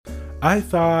I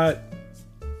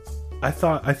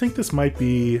think this might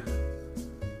be,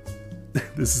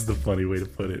 this is the funny way to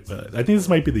put it, but I think this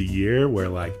might be the year where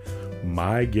like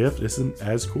my gift isn't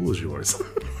as cool as yours.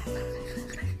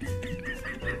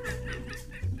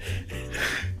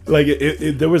 Like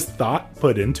there was thought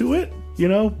put into it, you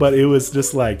know, but it was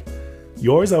just like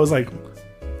yours. I was like,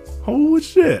 holy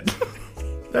shit,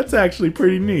 that's actually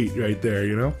pretty neat right there,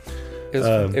 you know.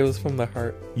 It was from the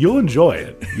heart. You'll enjoy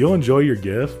it. You'll enjoy your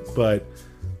gift, but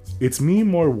it's me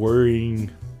more worrying.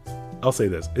 I'll say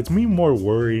this: it's me more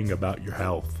worrying about your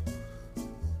health.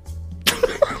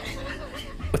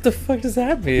 What the fuck does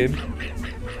that mean?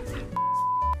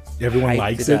 Everyone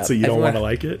likes it, so you don't want to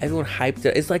like it? Everyone hyped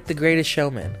it. It's like The Greatest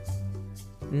Showman.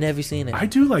 Never seen it. I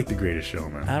do like The Greatest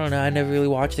Showman. I don't know. I never really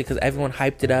watched it because everyone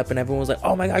hyped it up and everyone was like,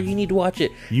 oh my god, you need to watch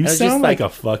it. You sound like a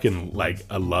fucking, like,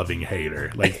 a loving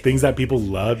hater. Like, things that people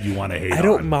love, you want to hate on. I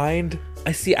don't mind.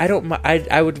 I don't mind.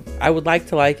 I would like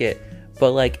to like it.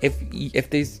 But, like, if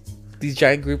these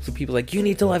giant groups of people like, you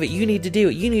need to love it, you need to do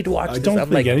it, you need to watch this. I don't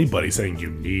think anybody's saying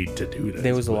you need to do this.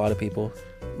 There was a lot of people.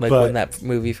 Like when that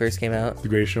movie first came out. The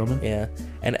Greatest Showman? Yeah.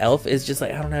 And Elf is just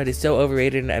like, I don't know, it's so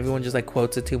overrated and everyone just like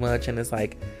quotes it too much and it's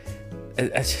like,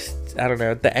 it's just, I don't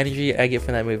know. The energy I get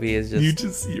from that movie is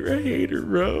just... You're a hater,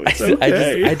 bro. It's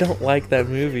okay. I don't like that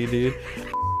movie, dude.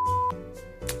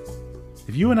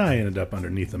 If you and I ended up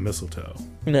underneath a mistletoe...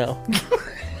 No.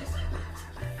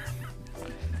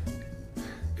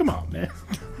 Come on, man.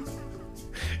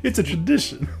 It's a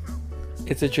tradition.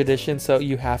 It's a tradition, so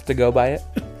you have to go by it?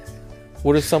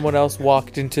 What if someone else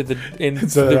walked into the room?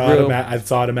 It's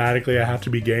automatically I have to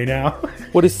be gay now.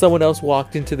 What if someone else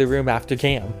walked into the room after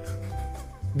Cam?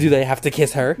 Do they have to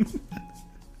kiss her?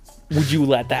 Would you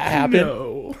let that happen?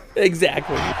 No.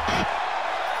 Exactly.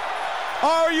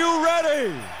 Are you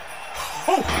ready?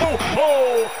 Ho, ho,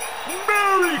 ho!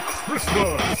 Merry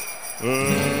Christmas!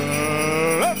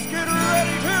 Let's get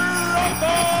ready to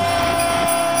rumble!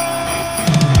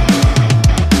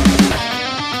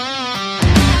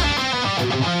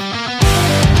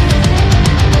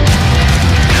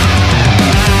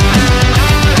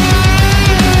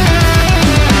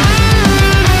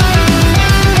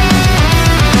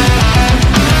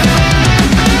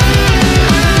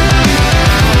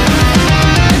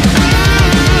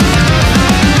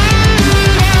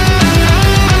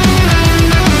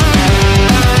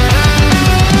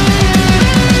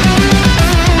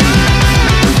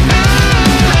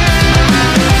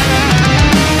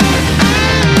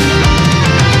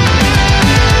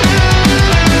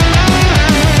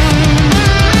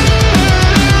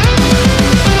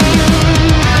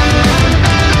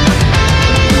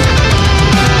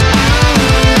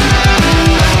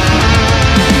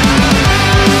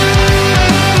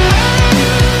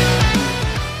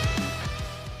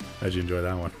 How'd you enjoy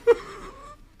that one?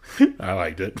 I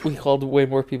liked it. We called way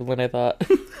more people than I thought.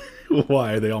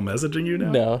 Why? Are they all messaging you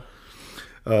now?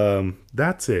 No.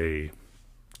 That's a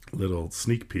little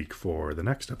sneak peek for the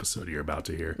next episode you're about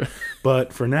to hear.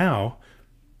 But for now,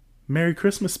 Merry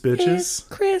Christmas, bitches. It's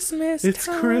Christmas It's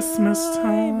time. Christmas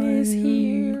time. Is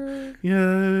here.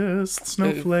 Yes,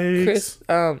 snowflakes.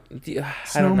 I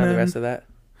don't know the rest of that.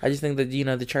 I just think that, you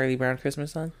know, the Charlie Brown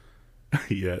Christmas song?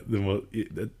 Yeah,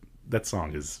 that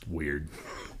song is weird.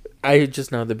 I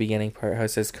just know the beginning part, how it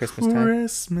says Christmas time.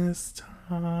 Christmas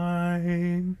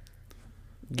time.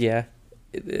 Yeah.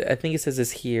 I think it says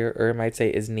is here, or it might say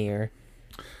is near.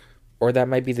 Or that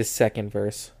might be the second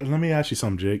verse. Let me ask you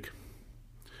something, Jake.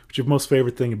 What's your most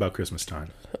favorite thing about Christmas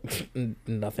time?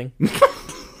 Nothing.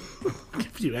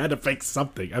 If you had to pick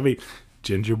something. I mean,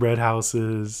 gingerbread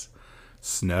houses,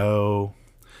 snow,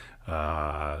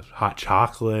 hot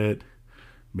chocolate,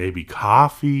 maybe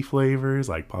coffee flavors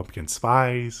like pumpkin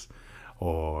spice,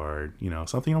 or, you know,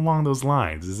 something along those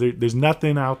lines. There's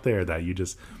nothing out there that you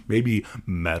just, maybe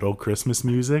metal Christmas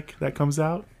music that comes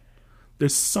out?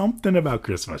 There's something about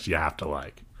Christmas you have to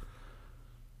like.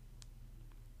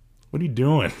 What are you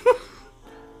doing?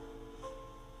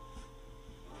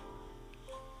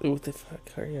 What the fuck?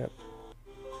 Hurry up.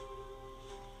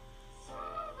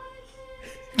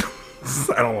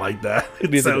 I don't like that.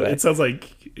 Neither do I. It sounds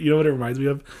like, you know what it reminds me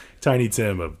of? Tiny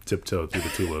Tim of Tiptoe Through the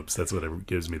Tulips. That's what it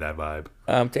gives me that vibe.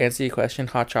 To answer your question,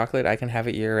 hot chocolate, I can have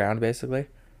it year round, basically.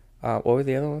 What were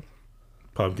the other ones?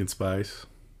 Pumpkin spice.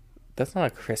 That's not a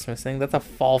Christmas thing. That's a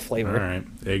fall flavor. All right.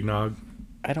 Eggnog.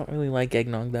 I don't really like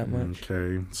eggnog that much.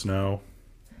 Okay. Snow.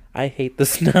 I hate the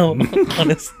snow,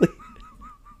 honestly.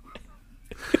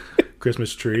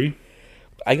 Christmas tree.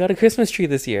 I got a Christmas tree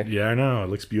this year. Yeah, I know. It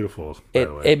looks beautiful, by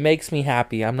the way. It makes me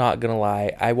happy. I'm not going to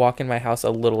lie. I walk in my house a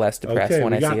little less depressed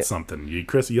when I see it. Okay, we got something.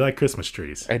 You like Christmas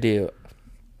trees. I do.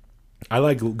 I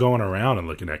like going around and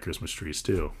looking at Christmas trees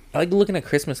too. I like looking at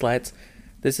Christmas lights.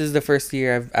 This is the first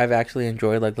year I've actually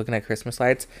enjoyed like looking at Christmas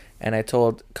lights. And I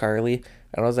told Carly,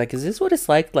 and I was like, "Is this what it's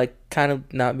like kind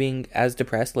of not being as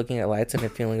depressed looking at lights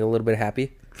and feeling a little bit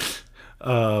happy?"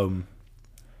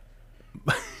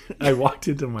 I walked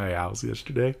into my house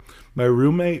yesterday. My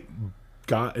roommate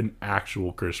got an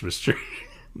actual Christmas tree,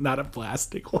 not a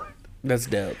plastic one. That's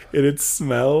dope. And it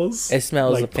smells. It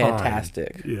smells like pine.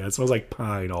 fantastic. Yeah, it smells like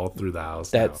pine all through the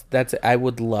house. That's. I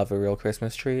would love a real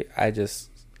Christmas tree.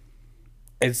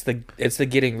 It's the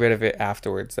getting rid of it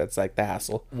afterwards that's like the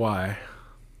hassle. Why?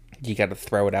 You got to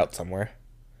throw it out somewhere.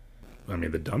 I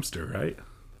mean, the dumpster, right?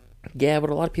 Yeah, but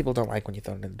a lot of people don't like when you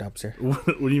throw it in the dumpster.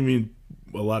 What do you mean?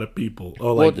 A lot of people?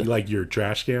 Oh, Well, like your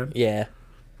trash can? Yeah.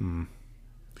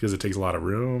 Because it takes a lot of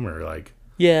room, or like?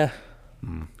 Yeah.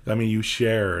 I mean, you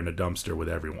share in a dumpster with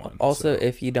everyone. Also, so.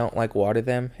 if you don't like water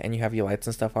them and you have your lights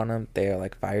and stuff on them, they are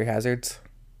like fire hazards.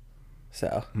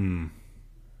 So.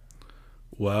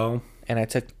 Well. And I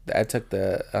took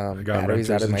the got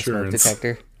batteries out of my insurance. smoke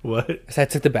detector. What? So I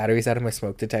took the batteries out of my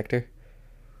smoke detector.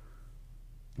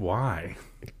 Why?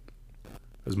 It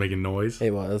was making noise.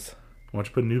 It was. Why don't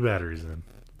you put new batteries in?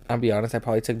 I'll be honest, I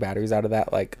probably took batteries out of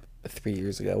that like 3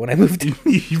 years ago when I moved in.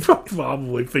 You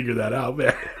probably figured that out,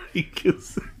 man.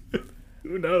 Because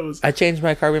who knows? I changed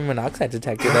my carbon monoxide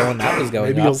detector though when that was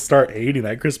going Maybe off. you'll start hating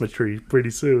that Christmas tree pretty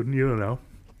soon. You don't know.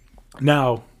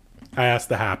 Now, I asked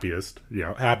the happiest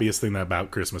thing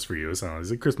about Christmas for you. Is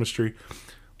a Christmas tree.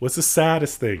 What's the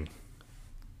saddest thing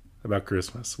about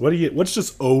Christmas? What's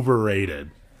just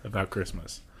overrated about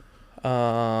Christmas?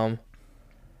 I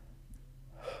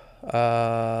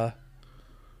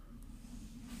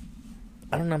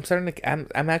don't know.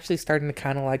 I'm actually starting to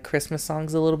kind of like Christmas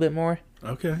songs a little bit more.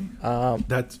 Okay.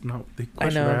 That's not the I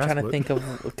question. know. I'm trying to think of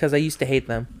because I used to hate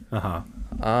them.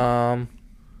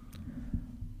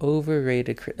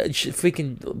 Overrated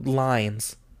freaking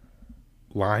lines.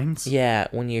 Lines? Yeah,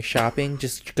 when you're shopping,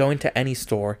 just going to any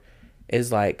store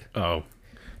is like. Oh,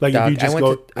 like Dog, if you just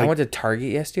I went to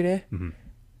Target yesterday,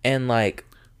 and like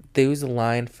there was a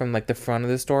line from like the front of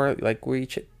the store, like where you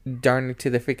darn to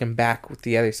the freaking back with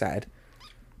the other side.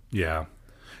 Yeah,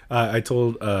 I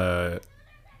told. Let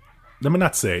me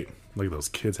not say. Look at those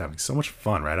kids having so much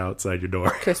fun right outside your door.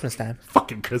 Christmas time.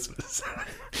 Fucking Christmas.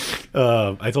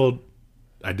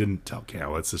 I didn't tell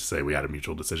Cam. Let's just say we had a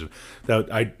mutual decision.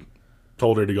 That I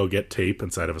told her to go get tape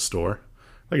inside of a store,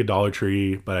 like a Dollar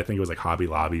Tree, but I think it was like Hobby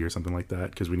Lobby or something like that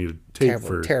because we needed tape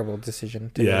terrible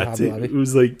decision. To yeah, go to Hobby Lobby. it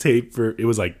was like tape for. It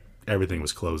was like everything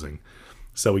was closing,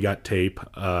 so we got tape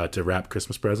to wrap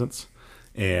Christmas presents,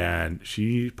 and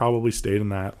she probably stayed in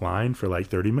that line for like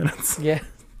 30 minutes. Yeah.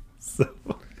 So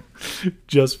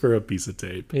just for a piece of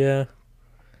tape. Yeah.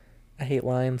 I hate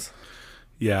lines.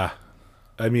 Yeah.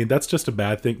 I mean, that's just a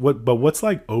bad thing. But what's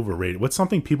like overrated? What's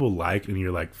something people like and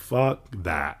you're like, fuck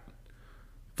that.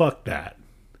 Fuck that.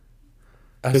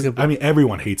 I mean,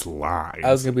 everyone hates lines.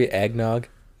 I was going to be eggnog.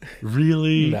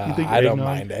 Really? Nah, You think I don't eggnog?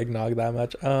 mind eggnog that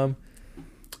much.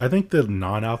 I think the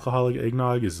non-alcoholic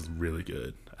eggnog is really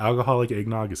good. Alcoholic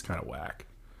eggnog is kind of whack.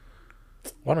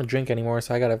 I don't drink anymore,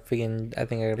 so I think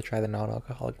I gotta try the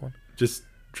non-alcoholic one. Just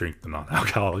drink the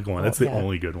non-alcoholic one. That's the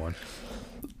only good one.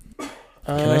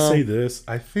 Can I say this?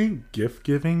 I think gift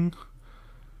giving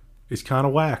is kind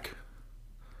of whack.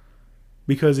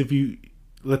 Because if you,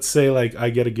 let's say like I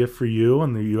get a gift for you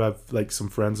and you have like some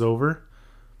friends over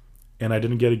and I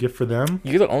didn't get a gift for them.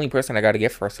 You're the only person I got a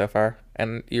gift for so far,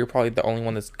 and you're probably the only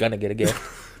one that's gonna get a gift.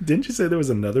 Didn't you say there was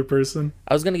another person?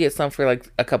 I was gonna get some for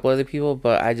like a couple other people,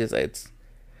 but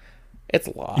it's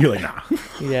a lot. You're like, nah.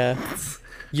 Yeah.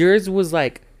 Yours was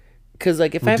like, cause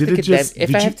like if I have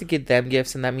to get them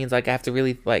gifts, and that means like I have to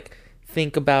really like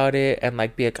think about it and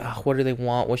like be like, oh, what do they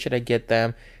want? What should I get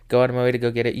them? Go out of my way to go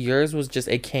get it. Yours was just,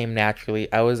 it came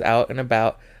naturally. I was out and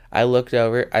about. I looked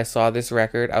over. I saw this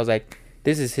record. I was like,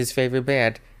 this is his favorite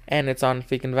band, and it's on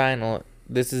freaking vinyl.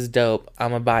 This is dope.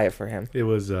 I'm gonna buy it for him. It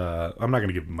was I'm not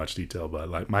gonna give much detail, but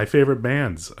like my favorite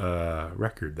band's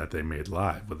record that they made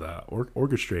live with a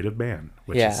orchestrated band,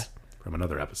 which is from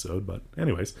another episode. But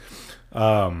anyways,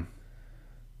 so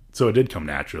it did come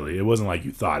naturally. It wasn't like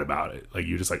you thought about it. Like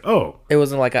you just like, oh, it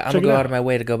wasn't like I'm gonna go out out of my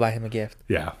way to go buy him a gift.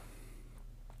 Yeah.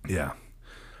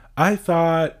 I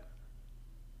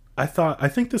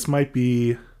think this might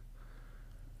be.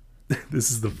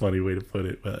 This is the funny way to put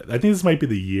it, but I think this might be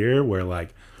the year where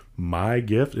like my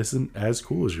gift isn't as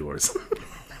cool as yours.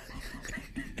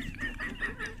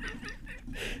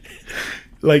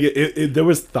 Like there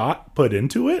was thought put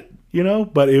into it, you know,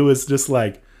 but it was just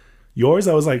like yours.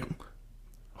 I was like,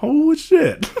 holy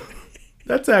shit,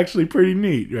 that's actually pretty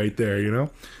neat right there, you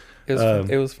know.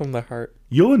 It was from the heart.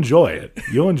 You'll enjoy it.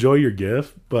 You'll enjoy your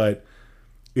gift, but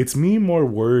it's me more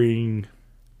worrying.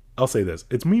 I'll say this.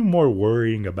 It's me more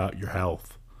worrying about your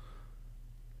health.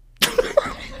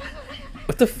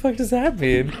 What the fuck does that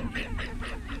mean?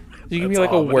 You give me That's like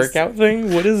a all I'm gonna workout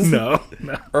thing? What is No.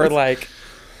 Or like,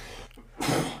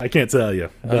 I can't tell you. you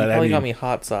But probably got me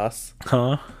hot sauce.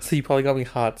 Huh? So you probably got me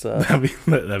hot sauce.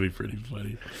 That'd be pretty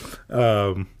funny.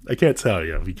 I can't tell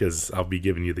you because I'll be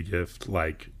giving you the gift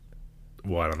on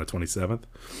the 27th,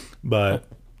 but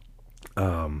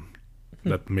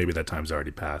maybe that time's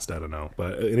already passed. I don't know.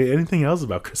 But anything else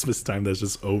about Christmas time that's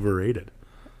just overrated?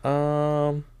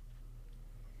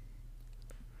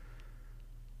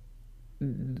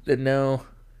 No.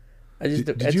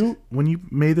 Did you when you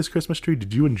made this Christmas tree?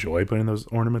 Did you enjoy putting those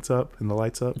ornaments up and the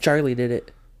lights up? Charlie did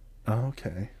it. Oh,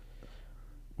 okay.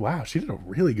 Wow, she did a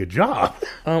really good job.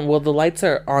 Well, the lights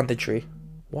are on the tree.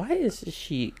 Why is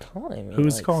she calling me?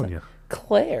 Who's calling you?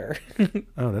 Claire.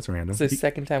 Oh, that's random. It's the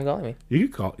second time calling me. You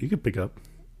could call. You could pick up.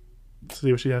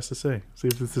 See what she has to say. See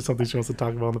if this is something she wants to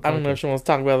talk about on the podcast. I don't know if she wants to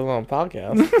talk about it on the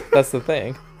podcast. That's the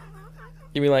thing.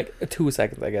 Give me like 2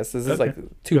 seconds, I guess. This is like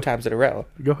 2 times in a row.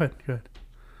 Go ahead.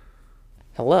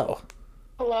 Hello.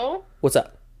 Hello? What's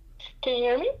up? Can you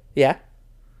hear me? Yeah?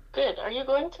 Good. Are you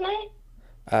going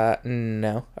tonight?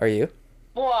 No. Are you?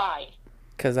 Why?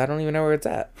 Because I don't even know where it's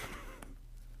at.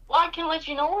 Well, I can let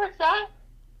you know where it's at.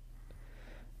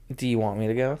 Do you want me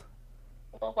to go?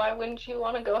 Well, why wouldn't you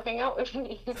want to go hang out with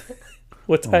me?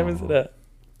 What time is it at?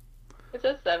 It's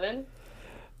at 7.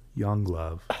 Young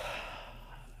love.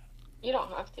 You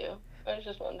don't have to. I was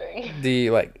just wondering. Do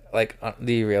you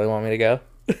do you really want me to go?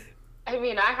 I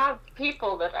mean, I have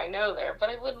people that I know there, but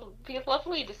it would be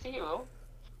lovely to see you.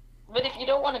 But if you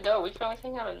don't want to go, we can always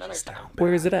hang out another time.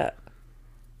 Where is it at?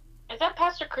 Is that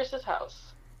Pastor Chris's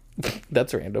house?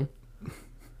 That's random.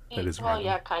 That is well, random.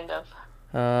 yeah, kind of.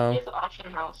 Um, His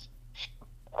auction house.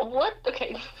 What?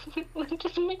 Okay.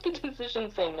 Just make the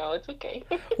decision say no. It's okay.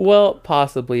 well,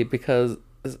 possibly because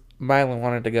Mylon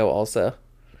wanted to go also,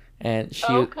 and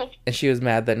she was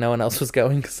mad that no one else was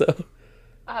going. So.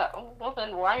 Well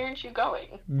then, why aren't you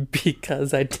going?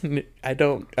 Because I don't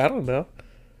know.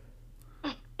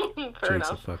 Fair Jake's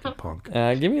a enough. fucking punk.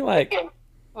 Give me like.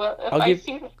 Well,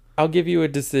 if I'll give you a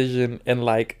decision in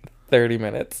like 30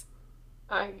 minutes.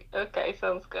 Okay,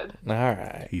 sounds good. All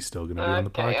right. He's still gonna be on the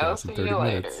Okay, I'll podcast in see 30 you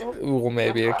minutes. later. Well,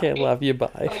 maybe. Okay, love you.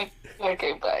 Bye.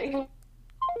 Okay, bye.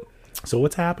 So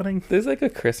what's happening? There's like a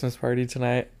Christmas party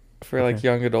tonight for like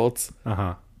young adults,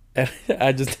 Uh-huh. and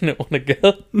I just didn't want to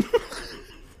go.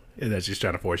 And then she's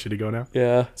trying to force you to go now?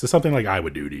 Yeah. So something like I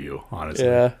would do to you, honestly.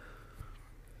 Yeah.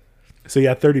 So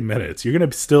yeah, 30 minutes. You're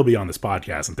gonna still be on this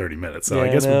podcast in 30 minutes. So Yeah,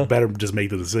 I guess I know. we better just make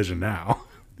the decision now.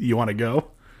 You want to go?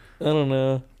 I don't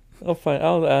know.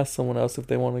 I'll ask someone else if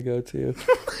they want to go too.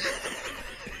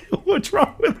 What's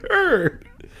wrong with her?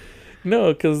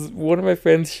 No, because one of my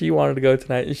friends, she wanted to go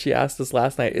tonight, and she asked us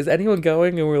last night, "Is anyone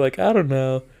going?" And we're like, "I don't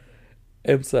know."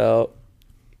 And so,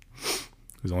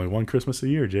 There's only one Christmas a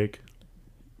year, Jake.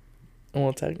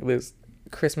 well, technically, there's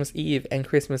Christmas Eve and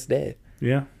Christmas Day,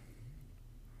 Yeah.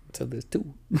 so there's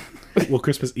 2. Well,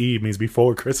 Christmas Eve means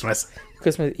before Christmas.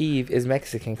 Christmas Eve is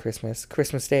Mexican Christmas.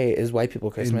 Christmas Day is white people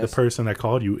And Christmas. the person that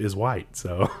called you is white,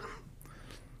 so.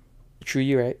 True,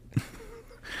 you right.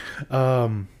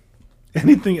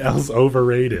 Anything else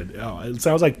overrated? Oh, it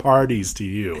sounds like parties to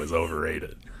you is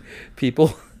overrated.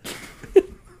 People.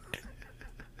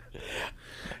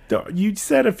 You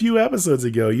said a few episodes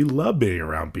ago you love being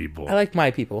around people. I like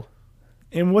my people.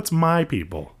 And what's my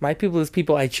people? My people is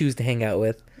people I choose to hang out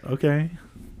with. Okay.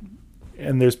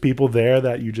 And there's people there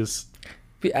that you just...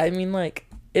 I mean, like,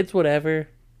 it's whatever.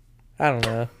 I don't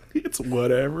know. It's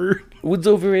whatever. What's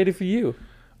overrated for you?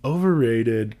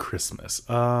 Overrated Christmas.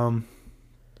 You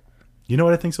know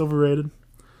what I think's overrated?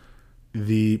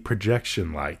 The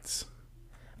projection lights.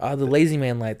 The lazy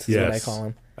man lights is what I call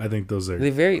them. I think those are...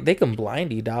 They can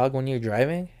blind you, dog, when you're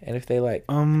driving. And if they like...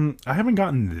 I haven't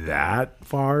gotten that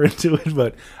far into it,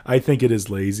 but I think it is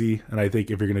lazy. And I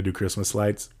think if you're going to do Christmas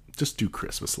lights, just do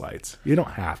Christmas lights. You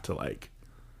don't have to, like,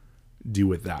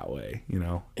 do it that way, you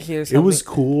know? Here's It was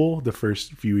cool the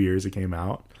first few years it came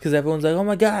out. because everyone's like, "Oh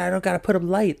my god, I don't gotta put up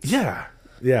lights." Yeah.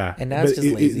 Yeah. And now it's But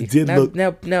just lazy. It did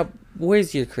now,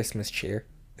 where's your Christmas cheer?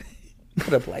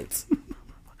 Put up lights.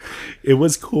 It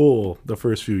was cool the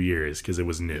first few years because it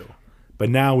was new. But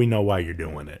now we know why you're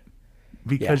doing it.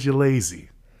 Because you're lazy.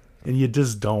 And you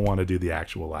just don't want to do the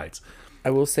actual lights. I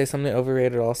will say something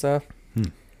overrated also.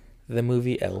 The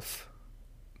movie Elf.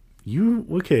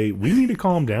 Okay, we need to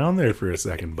calm down there for a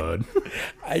second, bud.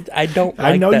 I don't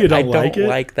like I know that. you don't like I don't it.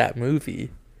 like that movie.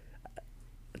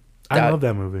 I love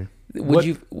that movie.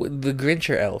 The Grinch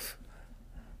or Elf?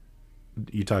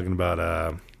 You talking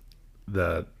about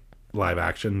the live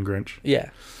action Grinch? Yeah.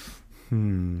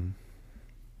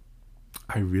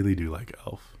 I really do like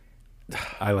Elf.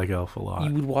 I like Elf a lot.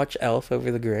 You would watch Elf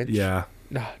over the Grinch? Yeah.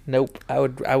 Nope. I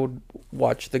would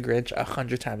watch the Grinch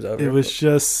 100 times over. It was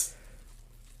just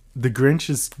the Grinch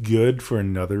is good for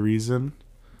another reason,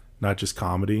 not just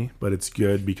comedy, but it's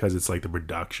good because it's like the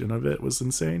production of it was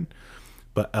insane.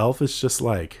 But Elf is just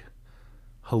like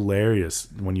hilarious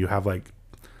when you have like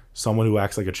someone who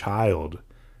acts like a child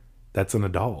that's an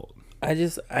adult. By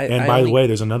the way,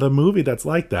 there's another movie that's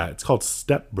like that. It's called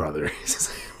Step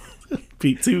Brothers.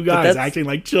 Two guys acting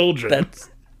like children. That's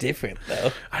different,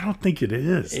 though. I don't think it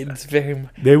is.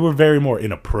 They were very more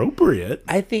inappropriate.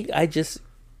 I think I just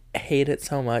hate it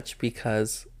so much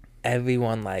because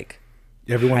everyone likes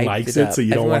it, so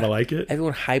you don't want to like it.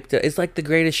 Everyone hyped it. It's like The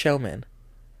Greatest Showman.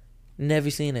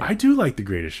 Never seen it. I do like The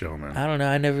Greatest Showman. I don't know.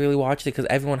 I never really watched it because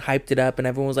everyone hyped it up and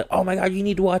everyone was like, "Oh my god, you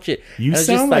need to watch it." You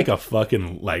sound like a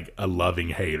fucking like a loving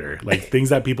hater. Like things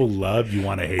that people love, you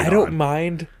want to hate. I don't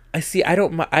mind. I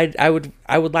don't mind. I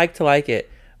would like to like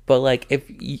it, but like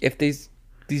if these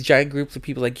giant groups of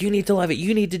people like, you need to love it,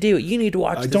 you need to do it, you need to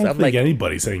watch this. I don't think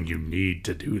anybody's saying you need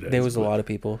to do this. There was a lot of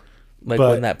people like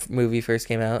when that movie first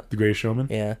came out. The Greatest Showman.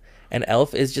 Yeah. And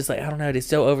Elf is just like, I don't know, it's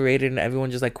so overrated and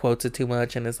everyone just like quotes it too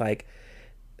much and it's like,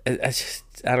 I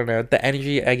don't know, the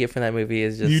energy I get from that movie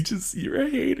is just you're a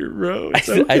hater, bro. It's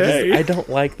okay. I don't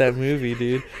like that movie,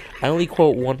 dude. I only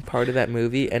quote one part of that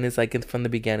movie and it's like from the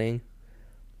beginning.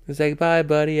 It's like, bye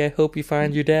buddy, I hope you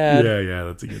find your dad. Yeah,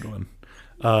 that's a good one.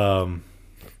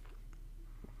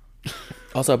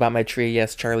 Also about my tree,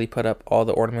 yes, Charlie put up all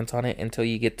the ornaments on it until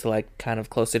you get to like kind of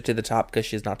closer to the top because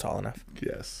she's not tall enough.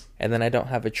 Yes. And then I don't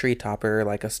have a tree topper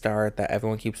like a star that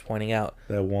everyone keeps pointing out.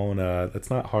 That's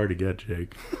not hard to get,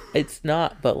 Jake. It's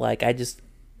not, but like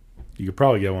you could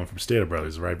probably get one from Stater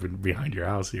Brothers right behind your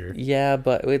house here. Yeah,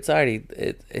 but it's already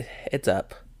it's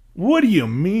up. What do you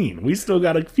mean? We still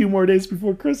got a few more days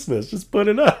before Christmas. Just put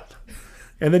it up.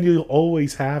 And then you'll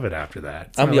always have it after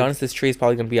that. I'll be honest, this tree is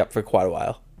probably going to be up for quite a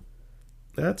while.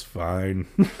 That's fine.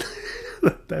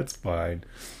 That's fine.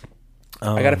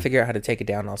 I got to figure out how to take it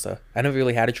down also. I never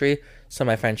really had a tree, so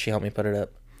my friend, she helped me put it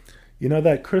up. You know,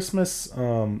 that Christmas,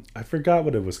 I forgot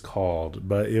what it was called,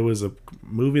 but it was a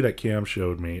movie that Cam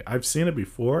showed me. I've seen it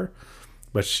before,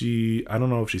 but I don't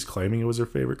know if she's claiming it was her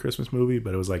favorite Christmas movie,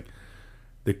 but it was like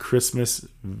the Christmas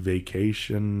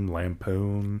Vacation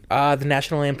Lampoon. The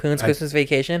National Lampoon's Christmas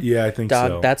Vacation? Yeah, I think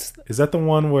so. Is that the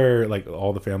one where like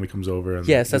all the family comes over? And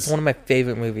yes, that's one of my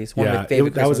favorite movies. One of my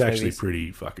favorite Christmas that was actually movies.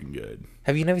 Pretty fucking good.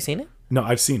 Have you never seen it? No,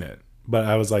 I've seen it. But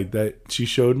I was like, that she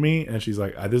showed me and she's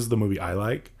like, this is the movie I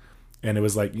like. And it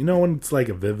was like, when it's like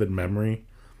a vivid memory.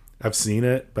 I've seen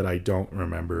it, but I don't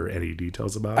remember any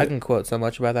details about it. I can quote so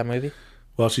much about that movie.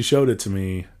 Well, she showed it to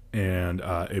me. And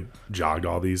it jogged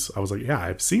all these. I was like, yeah,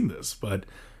 I've seen this, but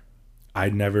I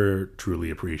never truly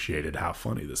appreciated how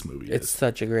funny this movie is. It's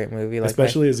such a great movie. Like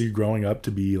especially as you're growing up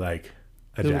to be like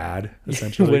a dad,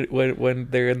 essentially. when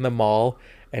they're in the mall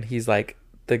and he's like,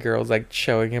 the girl's like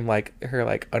showing him like her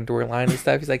like underwear line and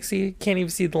stuff. He's like, see, can't even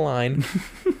see the line.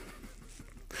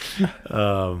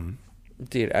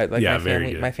 Dude,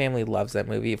 my family loves that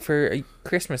movie. For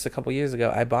Christmas a couple years ago,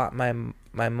 I bought my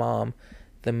mom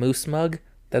the Moose mug.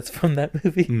 That's from that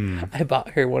movie. I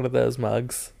bought her one of those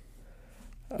mugs.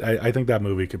 I think that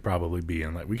movie could probably be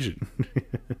in, like, we should,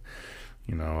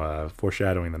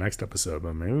 foreshadowing the next episode,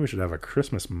 but maybe we should have a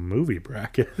Christmas movie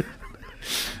bracket.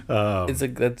 That's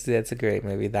a great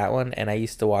movie, that one. And I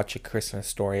used to watch A Christmas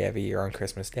Story every year on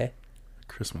Christmas Day.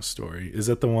 Christmas Story. Is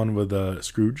that the one with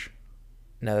Scrooge?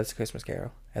 No, that's A Christmas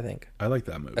Carol, I think. I like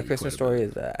that movie. A Christmas Story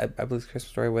is, I believe, Christmas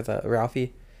Story with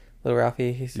Ralphie. Little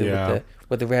Ralphie, he's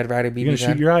with the Red Ryder BB gun. You're gonna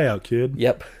shoot your eye out, kid.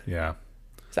 Yep. Yeah.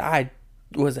 So I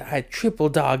triple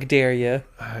dog dare you.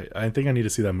 I think I need to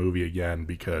see that movie again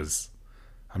because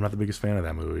I'm not the biggest fan of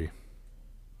that movie.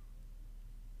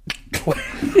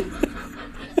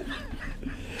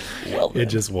 Well, it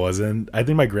just wasn't. I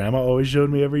think my grandma always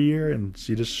showed me every year, and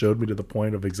she just showed me to the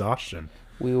point of exhaustion.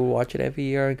 We will watch it every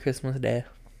year on Christmas Day.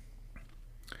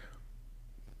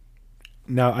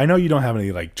 Now, I know you don't have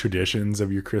any like traditions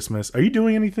of your Christmas. Are you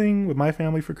doing anything with my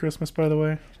family for Christmas, by the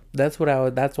way? That's why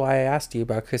I asked you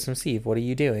about Christmas Eve. What are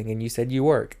you doing? And you said you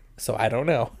work. So I don't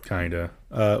know. Kinda.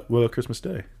 Well, Christmas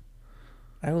Day.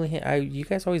 You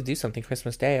guys always do something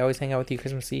Christmas Day. I always hang out with you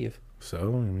Christmas Eve. So, I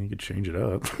mean, you could change it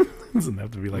up. It doesn't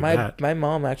have to be like that. My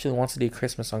mom actually wants to do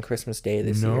Christmas on Christmas Day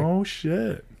this year. No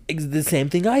shit. It's the same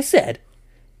thing I said.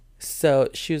 So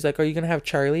she was like, are you going to have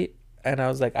Charlie? And I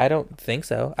was like, I don't think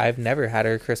so. I've never had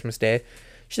her Christmas Day.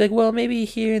 She's like, well, maybe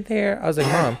here and there. I was like,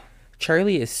 Mom,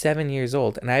 Charlie is 7 years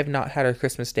old, and I have not had a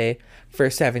Christmas Day for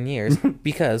 7 years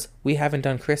because we haven't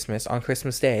done Christmas on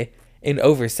Christmas Day in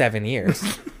over 7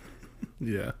 years.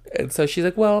 Yeah. And so she's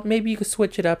like, well, maybe you could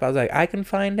switch it up. I was like, I can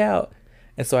find out.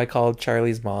 And so I called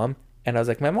Charlie's mom, and I was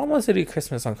like, my mom wants to do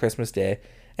Christmas on Christmas Day.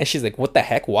 And she's like, what the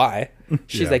heck? Why?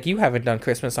 She's like, you haven't done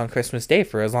Christmas on Christmas Day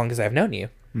for as long as I've known you.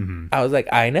 Mm-hmm. I was like,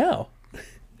 I know.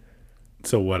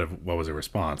 So what was her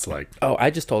response like? Oh, I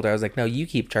just told her, I was like, no, you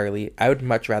keep Charlie. I would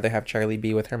much rather have Charlie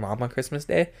be with her mom on Christmas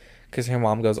Day because her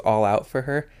mom goes all out for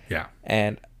her. Yeah.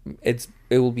 And it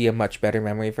will be a much better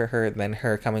memory for her than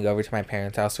her coming over to my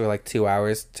parents' house for like 2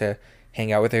 hours to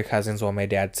hang out with her cousins while my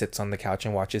dad sits on the couch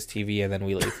and watches TV, and then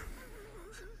we leave.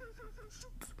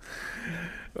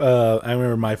 I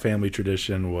remember my family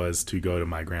tradition was to go to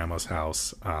my grandma's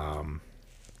house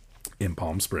in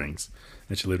Palm Springs,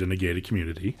 and she lived in a gated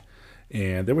community,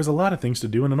 and there was a lot of things to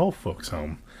do in an old folks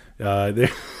home.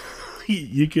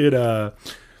 You could,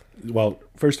 well,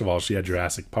 first of all, she had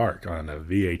Jurassic Park on a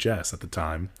VHS at the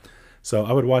time, so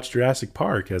I would watch Jurassic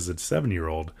Park as a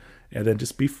 7-year-old, and then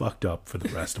just be fucked up for the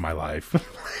rest of my life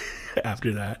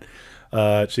after that.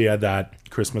 She had that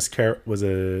Christmas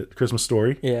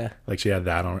Story. Yeah. Like she had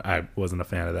that on. I wasn't a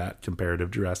fan of that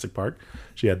comparative Jurassic Park.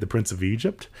 She had The Prince of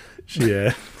Egypt. She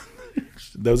had,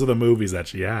 those are the movies that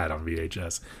she had on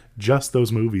VHS. Just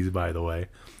those movies, by the way.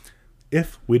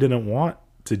 If we didn't want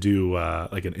to do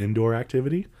like an indoor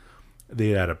activity, they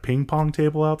had a ping pong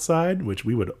table outside, which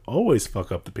we would always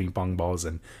fuck up the ping pong balls,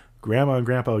 and Grandma and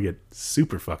Grandpa would get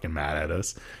super fucking mad at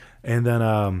us. And then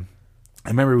I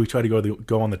remember we tried to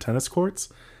go on the tennis courts,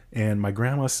 and my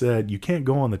grandma said, you can't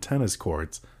go on the tennis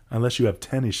courts unless you have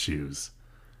tennis shoes.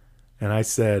 And I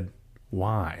said,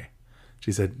 why?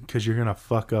 She said, because you're going to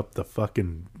fuck up the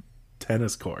fucking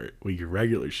tennis court with your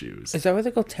regular shoes. Is that why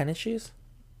they call tennis shoes?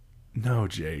 No,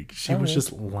 Jake. She was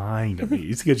just lying to me.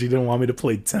 It's because she didn't want me to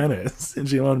play tennis, and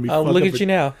she wanted me to look at you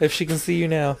now. If she can see you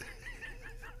now.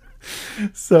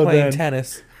 So playing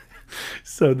tennis.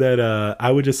 So that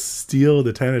I would just steal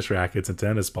the tennis rackets and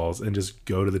tennis balls and just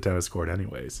go to the tennis court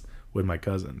anyways with my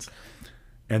cousins.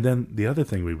 And then the other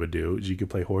thing we would do is you could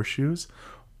play horseshoes,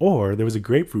 or there was a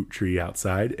grapefruit tree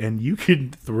outside and you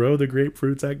could throw the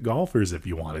grapefruits at golfers if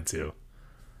you wanted to.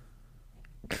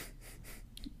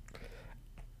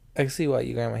 I can see why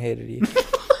your grandma hated you.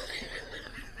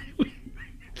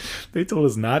 They told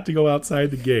us not to go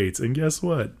outside the gates, and guess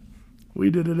what? We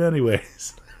did it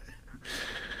anyways.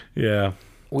 Yeah.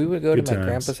 We would go to my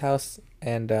grandpa's house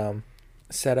and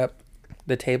set up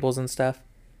the tables and stuff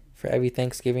for every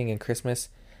Thanksgiving and Christmas.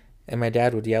 And my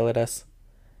dad would yell at us.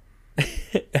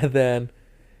 And then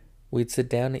we'd sit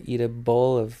down and eat a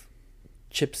bowl of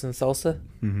chips and salsa.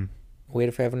 Mm-hmm.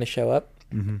 Wait for everyone to show up.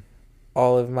 Mm-hmm.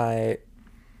 All of my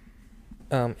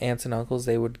aunts and uncles,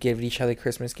 they would give each other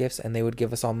Christmas gifts, and they would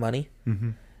give us all money.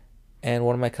 Mm-hmm. And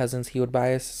one of my cousins, he would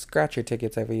buy us scratcher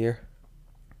tickets every year.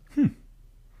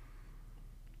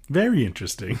 Very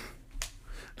interesting.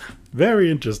 Very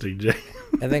interesting, Jay.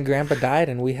 And then Grandpa died,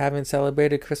 and we haven't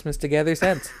celebrated Christmas together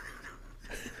since.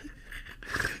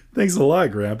 Thanks a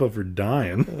lot, Grandpa, for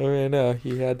dying. I know.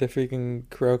 He had to freaking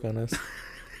croak on us.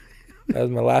 That was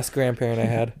my last grandparent I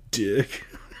had. Dick.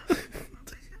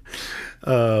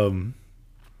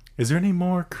 Is there any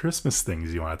more Christmas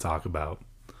things you want to talk about?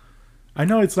 I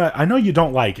know it's not. I know you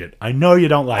don't like it. I know you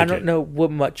don't like it.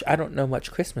 I don't know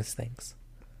much Christmas things.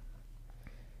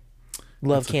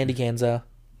 Love candy cans, though.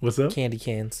 What's up? Candy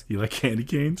cans. You like candy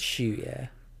canes? Shoot, yeah.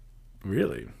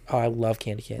 Really? Oh, I love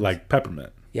candy canes. Like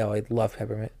peppermint? Yeah, I love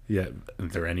peppermint. Yeah. Are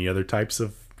there any other types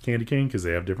of candy cane? Because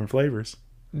they have different flavors.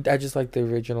 I just like the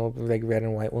original, like, red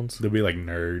and white ones. They'll be like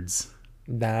Nerds.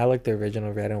 Nah, I like the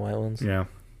original red and white ones. Yeah.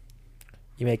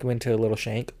 You make them into a little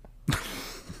shank.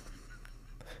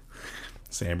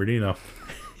 San Bernardino.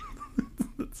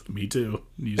 Me too.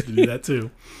 Used to do that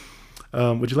too.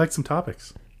 Would you like some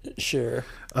topics? Sure.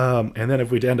 And then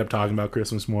if we end up talking about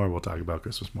Christmas more, we'll talk about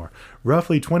Christmas more.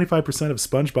 Roughly 25% of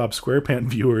SpongeBob SquarePants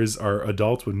viewers are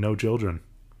adults with no children.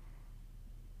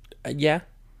 Yeah.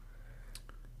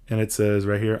 And it says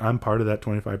right here, I'm part of that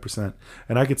 25%.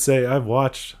 And I could say I've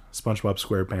watched SpongeBob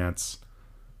SquarePants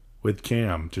with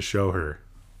Cam to show her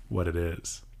what it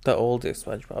is. The older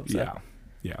SpongeBob suck. Yeah.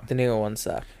 Yeah. The newer ones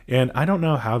suck. And I don't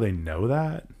know how they know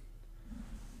that.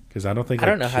 Because I don't think... I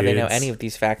don't know how they know any of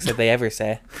these facts that they ever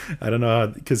say. I don't know how...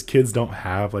 Because kids don't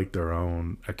have, like, their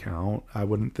own account, I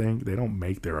wouldn't think. They don't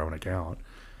make their own account.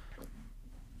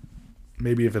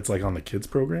 Maybe if it's, like, on the kids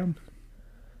program.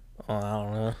 Oh, I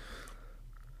don't know.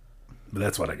 But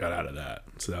that's what I got out of that.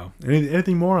 So,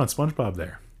 anything more on SpongeBob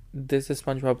there? There's a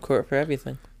SpongeBob court for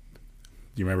everything.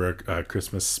 You remember a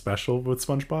Christmas special with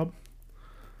SpongeBob?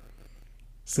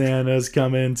 Santa's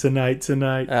coming tonight.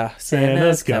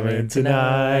 Santa's coming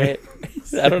tonight.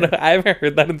 I don't know. I haven't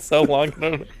heard that in so long. I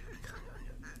don't know.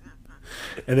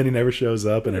 And then he never shows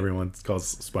up, and everyone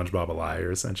calls SpongeBob a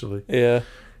liar, essentially. Yeah.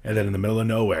 And then in the middle of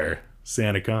nowhere,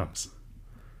 Santa comes.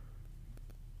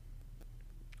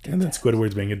 And then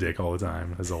Squidward's being a dick all the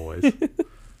time, as always.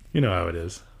 You know how it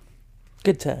is.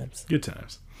 Good times. Good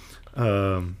times.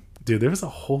 Dude, there was a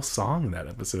whole song in that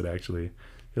episode, actually.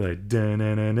 You're like,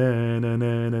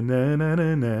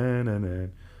 da-na-na-na-na-na-na-na-na-na-na.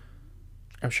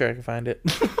 I'm sure I can find it.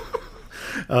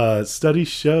 Study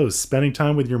shows spending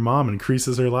time with your mom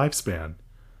increases her lifespan.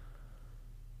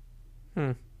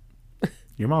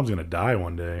 Your mom's gonna die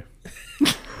one day.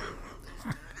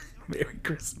 Merry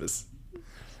Christmas.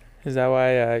 Is that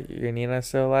why your Nina's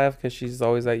still alive? Because she's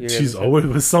always at your... She's always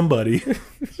with somebody.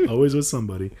 Always with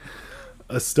somebody.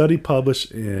 A study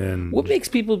published in... What makes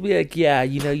people be like, yeah,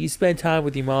 you spend time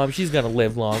with your mom, she's gonna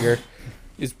live longer.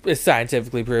 It's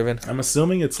scientifically proven. I'm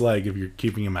assuming it's like if you're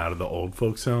keeping them out of the old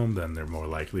folks' home, then they're more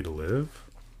likely to live.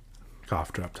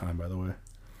 Cough drop time, by the way.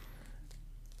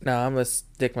 No, I'm gonna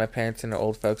stick my parents in an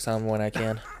old folks' home when I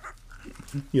can.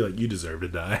 You deserve to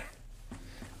die.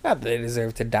 Not that they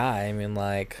deserve to die. I mean,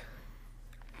 like,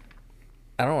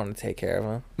 I don't want to take care of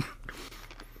them.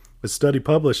 A study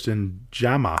published in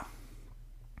JAMA,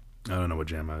 I don't know what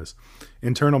JAMA is,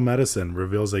 Internal Medicine,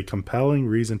 reveals a compelling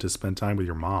reason to spend time with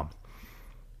your mom.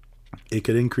 It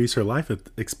could increase her life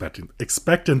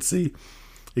expectancy.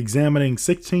 Examining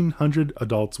 1,600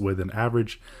 adults with an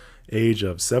average age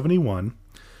of 71,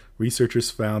 researchers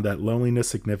found that loneliness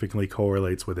significantly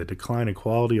correlates with a decline in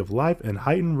quality of life and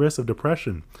heightened risk of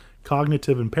depression,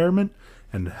 cognitive impairment,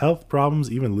 and health problems,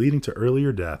 even leading to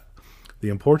earlier death. The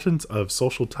importance of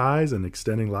social ties and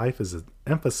extending life is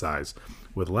emphasized,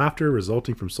 with laughter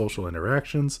resulting from social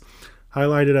interactions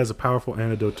highlighted as a powerful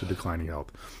antidote to declining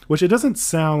health. Which it doesn't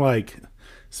sound like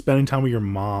spending time with your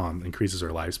mom increases her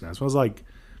lifespan. So I was like,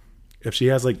 if she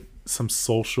has like some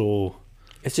social...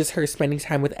 It's just her spending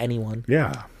time with anyone.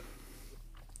 Yeah.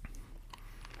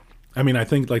 I mean, I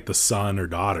think like the son or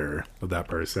daughter of that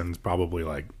person is probably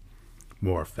like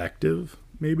more effective,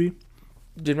 maybe.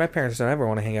 Dude, my parents don't ever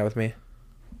want to hang out with me.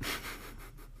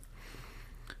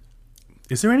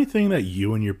 Is there anything that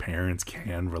you and your parents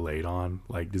can relate on?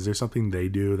 Like, is there something they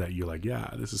do that you're like, yeah,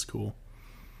 this is cool?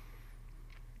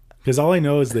 Because all I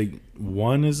know is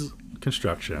one is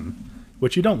construction,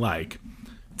 which you don't like.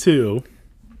 2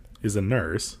 is a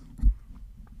nurse.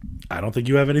 I don't think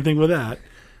you have anything with that.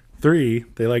 3,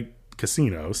 they like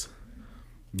casinos.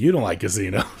 You don't like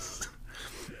casinos.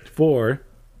 4,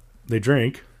 they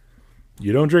drink.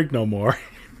 You don't drink no more.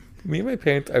 Me and my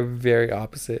parents are very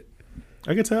opposite.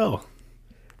 I can tell.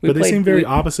 But they seem very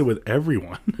opposite with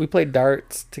everyone. We play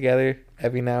darts together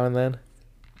every now and then.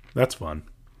 That's fun.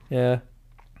 Yeah.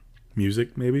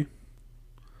 Music, maybe?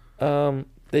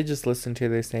 They just listen to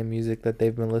the same music that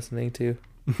they've been listening to.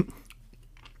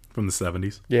 From the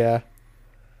 70s? Yeah.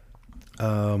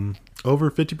 Over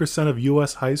 50% of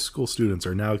U.S. high school students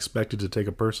are now expected to take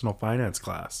a personal finance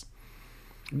class.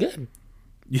 Good.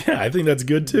 Yeah, I think that's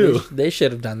good too. They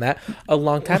should have done that a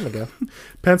long time ago.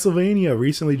 Pennsylvania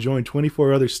recently joined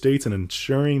 24 other states in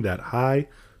ensuring that high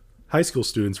school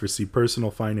students receive personal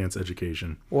finance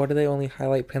education. Why do they only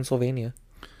highlight Pennsylvania?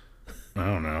 I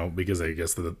don't know, because I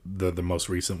guess the most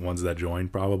recent ones that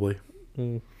joined probably.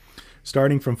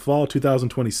 Starting from fall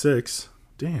 2026,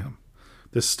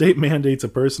 the state mandates a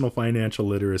personal financial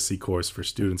literacy course for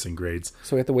students in grades.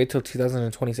 So we have to wait till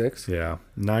 2026? Yeah,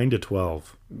 9 to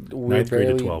 12. 9th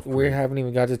grade to 12th. We haven't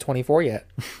even got to 24 yet.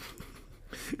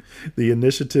 The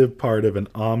initiative, part of an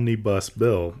omnibus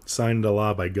bill signed into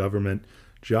law by Governor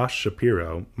Josh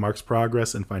Shapiro, marks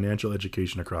progress in financial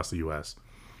education across the U.S.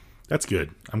 That's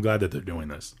good. I'm glad that they're doing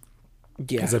this.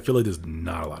 Yeah. Because I feel like there's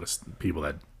not a lot of people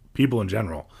in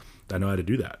general, that know how to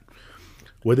do that.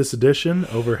 With this addition,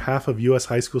 over half of U.S.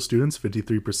 high school students,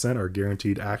 53%, are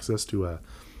guaranteed access to a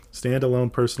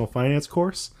standalone personal finance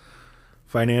course.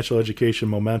 Financial education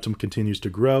momentum continues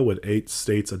to grow, with 8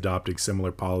 states adopting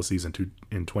similar policies in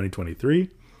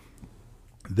 2023.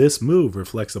 This move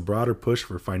reflects a broader push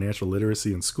for financial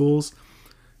literacy in schools,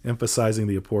 emphasizing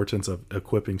the importance of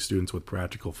equipping students with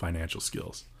practical financial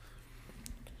skills.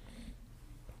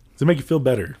 Does it make you feel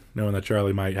better knowing that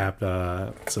Charlie might have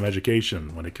some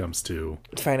education when it comes to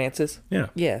finances? Yeah.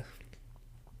 Yeah.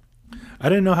 I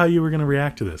didn't know how you were going to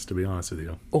react to this, to be honest with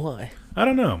you. Why? I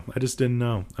don't know. I just didn't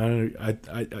know.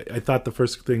 I thought the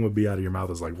first thing would be out of your mouth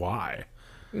is like, why?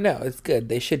 No, it's good.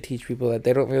 They should teach people that.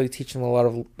 They don't really teach them a lot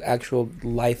of actual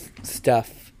life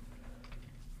stuff.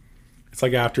 It's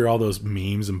like after all those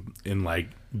memes and like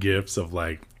gifs of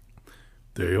like,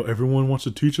 everyone wants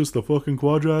to teach us the fucking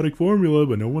quadratic formula,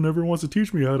 but no one ever wants to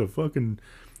teach me how to fucking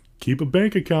keep a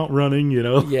bank account running, you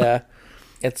know? Yeah.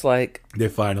 It's like... They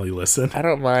finally listen. I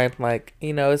don't mind, like,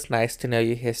 you know, it's nice to know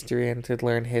your history and to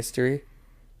learn history.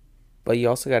 But you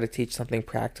also got to teach something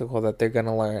practical that they're going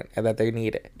to learn and that they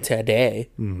need today.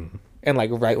 Mm. And,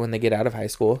 like, right when they get out of high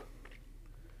school.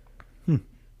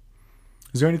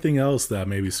 Is there anything else that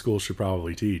maybe schools should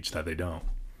probably teach that they don't?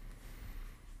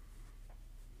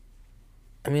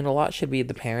 I mean, a lot should be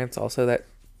the parents also that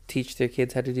teach their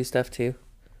kids how to do stuff too.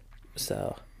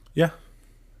 So. Yeah.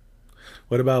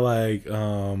 What about like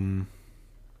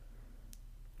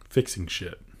fixing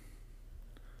shit?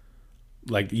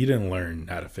 Like you didn't learn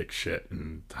how to fix shit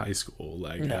in high school,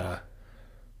 like no.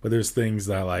 But there's things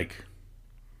that like,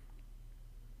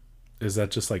 is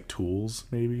that just like tools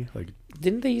maybe? Like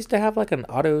didn't they used to have like an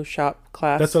auto shop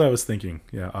class? That's what I was thinking.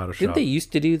 Yeah, auto shop. Didn't they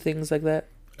used to do things like that?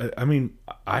 I mean,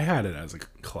 I had it as a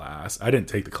class. I didn't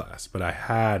take the class, but I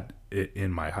had it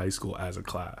in my high school as a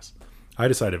class. I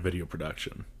decided video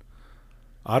production.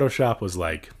 Auto shop was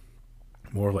like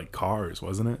more like cars,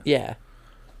 wasn't it? Yeah.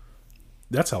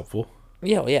 That's helpful.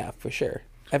 Yeah, well, yeah, for sure.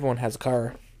 Everyone has a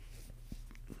car.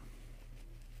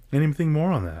 Anything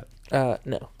more on that?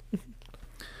 No.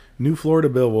 New Florida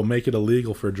bill will make it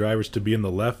illegal for drivers to be in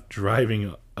the left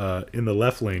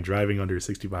lane driving under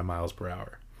 65 miles per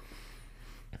hour.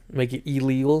 Make it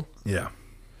illegal? Yeah.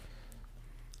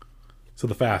 So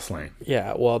the fast lane.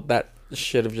 Yeah, well, that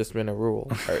should have just been a rule.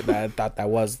 I thought that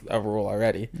was a rule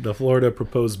already. The Florida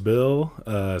proposed bill,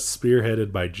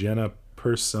 spearheaded by Jenna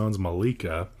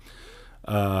Persons-Malika,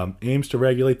 aims to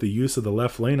regulate the use of the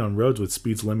left lane on roads with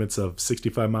speed limits of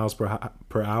 65 miles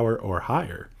per hour or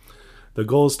higher. The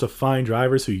goal is to fine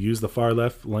drivers who use the far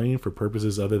left lane for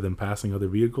purposes other than passing other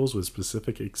vehicles with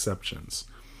specific exceptions.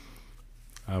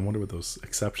 I wonder what those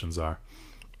exceptions are.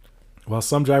 While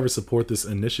some drivers support this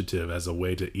initiative as a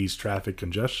way to ease traffic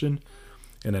congestion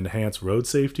and enhance road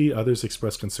safety, others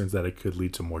express concerns that it could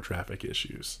lead to more traffic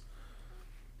issues.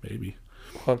 Maybe.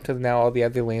 Well, because now all the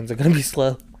other lanes are going to be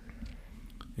slow.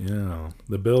 Yeah.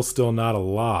 The bill, still not a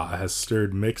law, has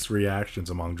stirred mixed reactions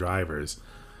among drivers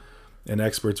and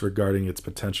experts regarding its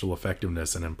potential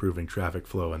effectiveness in improving traffic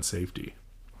flow and safety.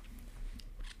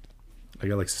 I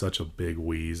got like such a big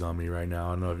wheeze on me right now.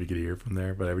 I don't know if you could hear it from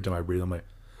there, but every time I breathe, I'm like,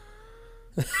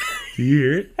 do you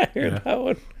hear it? I heard that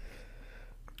one.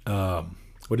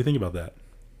 What do you think about that?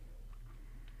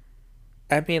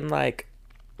 I mean, like,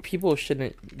 people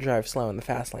shouldn't drive slow in the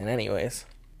fast lane anyways.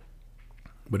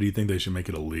 But do you think they should make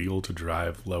it illegal to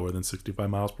drive lower than 65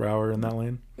 miles per hour in that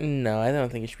lane? No, I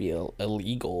don't think it should be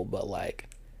illegal, but, like,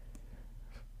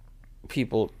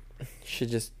 people should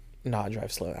just not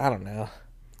drive slow. I don't know.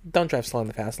 Don't drive slow in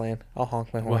the fast lane. I'll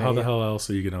honk my horn. Well, how the hell else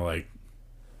are you going to, like,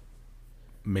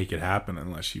 make it happen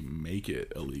unless you make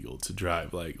it illegal to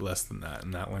drive, like, less than that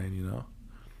in that lane, you know?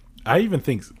 I even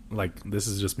think, like, this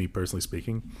is just me personally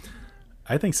speaking,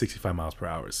 I think 65 miles per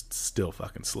hour is still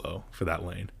fucking slow for that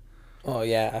lane. Oh,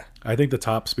 yeah. I think the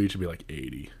top speed should be, like,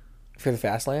 80. For the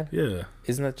fast lane? Yeah.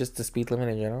 Isn't that just the speed limit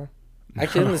in general?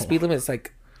 Actually, isn't the speed limit is,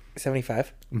 like,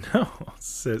 75? No,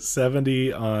 it's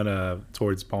 70 on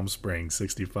towards Palm Springs,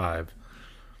 65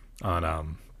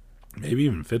 on maybe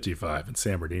even 55 in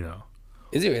San Bernardino.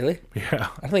 Is it really? Yeah.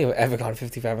 I don't think I've ever gone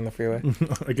 55 on the freeway.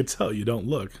 I could tell you don't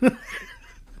look.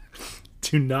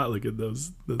 Do not look at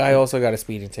those. I also got a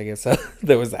speeding ticket, so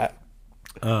there was that.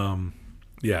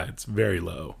 Yeah, it's very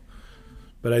low.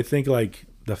 But I think like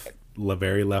the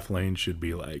very left lane should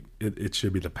be like it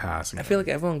should be the passing. I feel like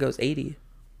everyone goes 80.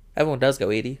 Everyone does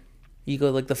go 80. You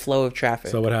go like the flow of traffic.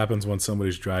 So what happens when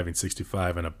somebody's driving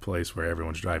 65 in a place where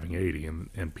everyone's driving 80 and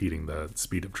impeding the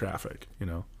speed of traffic, you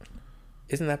know?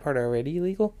 Isn't that part already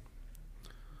illegal?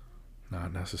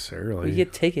 Not necessarily. We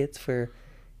get tickets for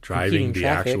driving the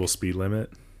traffic. Actual speed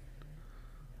limit.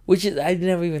 Which is, I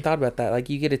never even thought about that. Like,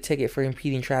 you get a ticket for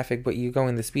impeding traffic, but you're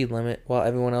going the speed limit while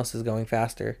everyone else is going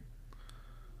faster.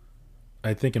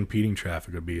 I think impeding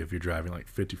traffic would be if you're driving like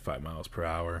 55 miles per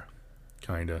hour.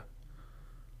 Kinda.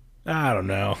 I don't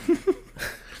know.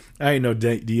 I ain't no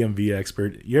DMV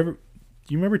expert. You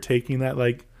remember taking that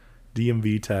like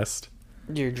DMV test?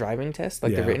 Your driving test?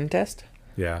 Like the written test?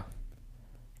 Yeah.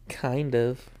 Kind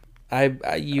of. You How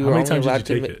were many only times allowed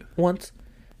did you to take it? Once.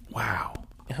 Wow.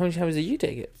 How many times did you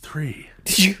take it? 3.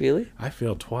 Did you really? I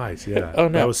failed twice, yeah. Oh,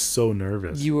 no. I was so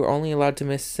nervous. You were only allowed to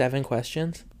miss 7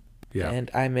 questions? Yeah.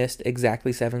 And I missed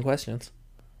exactly 7 questions.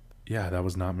 Yeah, that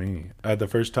was not me. The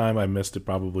first time I missed it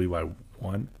probably by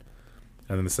 1.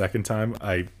 And then the second time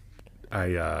I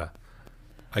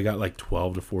got like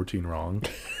 12 to 14 wrong.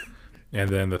 And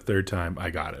then the third time I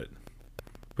got it.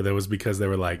 But that was because they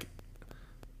were like,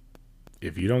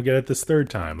 if you don't get it this third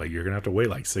time, like you're going to have to wait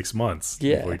like 6 months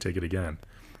before you take it again.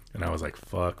 And I was like,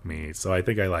 fuck me. So I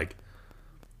think I like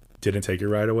didn't take it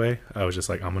right away. I was just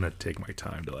like, I'm going to take my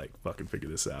time to like fucking figure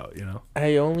this out, you know?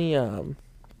 I only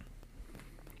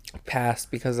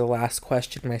passed because the last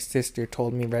question my sister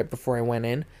told me right before I went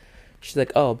in. She's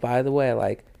like, oh, by the way,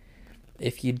 like,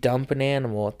 if you dump an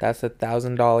animal, that's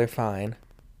 $1,000 fine.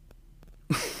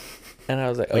 And I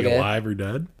was like, okay. Like alive or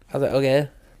dead? I was like, okay.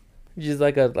 Just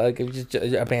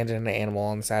just abandoned an animal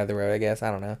on the side of the road, I guess. I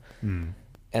don't know.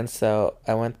 And so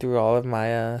I went through all of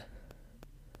my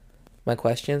my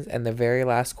questions, and the very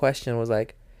last question was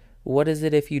like, what is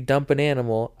it if you dump an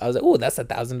animal? I was like, oh, that's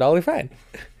 $1,000 fine.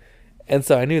 And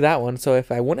so I knew that one. So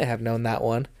if I wouldn't have known that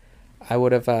one, I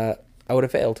would have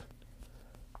failed.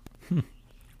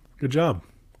 Good job.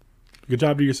 Good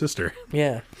job to your sister.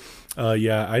 Yeah.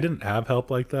 Yeah, I didn't have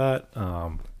help like that.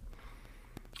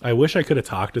 I wish I could have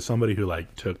talked to somebody who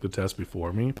like took the test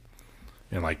before me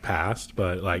and like passed,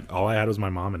 but like all I had was my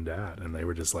mom and dad, and they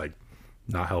were just like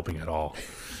not helping at all.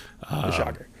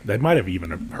 Shocker. That might have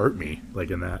even hurt me like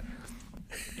in that.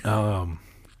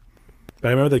 But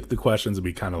I remember the questions would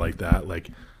be kind of like that, like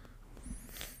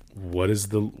what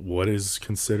is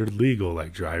considered legal,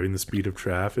 like driving the speed of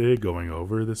traffic, going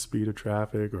over the speed of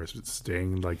traffic, or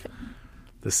staying like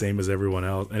the same as everyone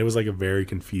else. And it was like a very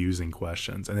confusing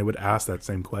questions, and they would ask that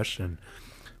same question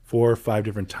 4 or 5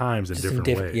 different times in different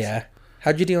ways. Yeah.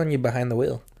 How'd you do when you behind the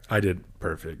wheel? I did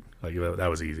perfect. Like that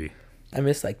was easy. I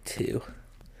missed like 2.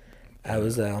 I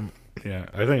was yeah,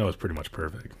 I think I was pretty much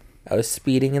perfect. I was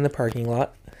speeding in the parking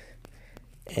lot,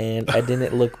 and I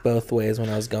didn't look both ways when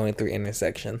I was going through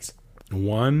intersections.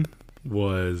 One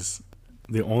was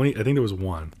I think there was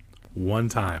one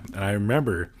time, and I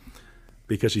remember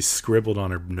because she scribbled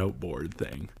on her noteboard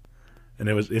thing,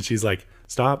 and she's like,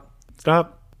 stop,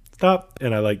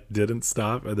 and I like didn't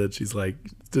stop, and then she's like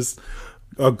just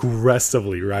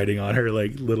aggressively writing on her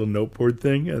like little noteboard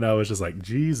thing, and I was just like,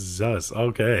 Jesus,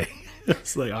 okay.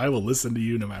 It's like, I will listen to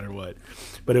you no matter what.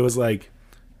 But it was like,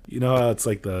 you know how it's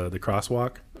like the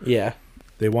crosswalk? Yeah.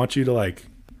 They want you to like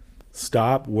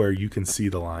stop where you can see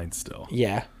the line still.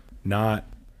 Yeah. Not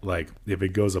like if it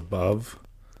goes above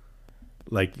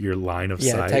like your line of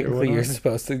sight. Yeah, technically you're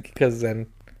supposed to, because then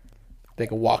they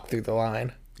can walk through the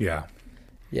line. Yeah.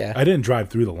 Yeah. I didn't drive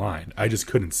through the line. I just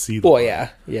couldn't see the line. Yeah.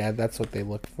 Yeah, that's what they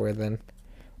looked for then.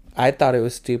 I thought it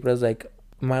was stupid. I was like,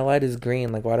 my light is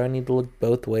green. Like, why do I need to look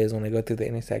both ways when I go through the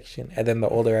intersection? And then the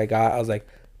older I got, I was like,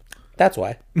 that's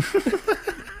why.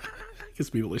 Because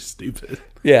people are stupid.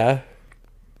 Yeah.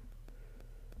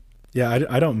 Yeah,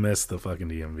 I don't miss the fucking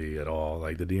DMV at all.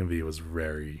 Like, the DMV was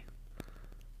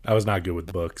I was not good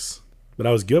with books, but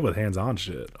I was good with hands-on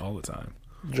shit all the time.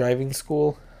 Driving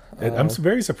school. I'm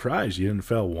very surprised you didn't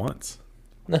fail once.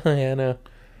 Yeah, no.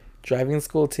 Driving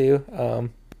school, too.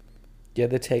 You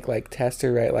had to take, like, tests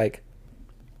or write, like,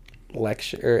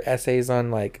 lecture or essays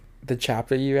on, like, the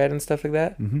chapter you read and stuff like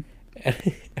that. Mm-hmm.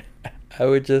 And I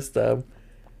would just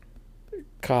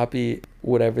copy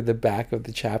whatever the back of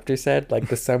the chapter said, like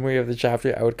the summary of the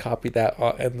chapter. I would copy that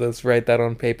and just write that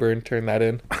on paper and turn that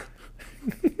in.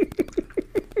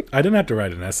 I didn't have to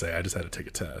write an essay. I just had to take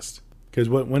a test. Because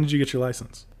when did you get your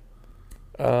license?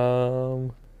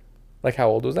 Like how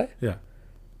old was I? Yeah.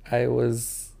 I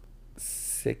was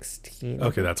 16.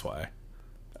 Okay, that's why.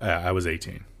 I was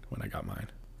 18 when I got mine.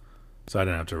 So I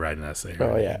didn't have to write an essay.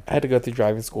 Oh, yeah. I had to go through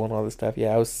driving school and all this stuff.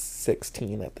 Yeah, I was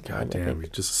 16 at the time. God damn, you're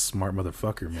just a smart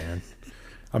motherfucker, man.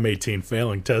 I'm 18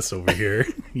 failing tests over here.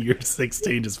 You're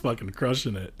 16 just fucking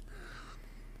crushing it.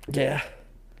 Yeah.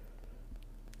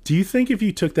 Do you think if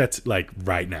you took that, like,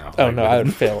 right now? Oh, like, no, I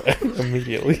would fail it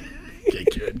immediately. Okay,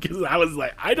 good. Because I was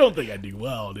like, I don't think I'd do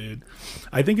well, dude.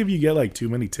 I think if you get, like, too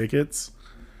many tickets.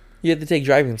 You have to take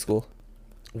driving school.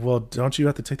 Well, don't you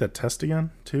have to take that test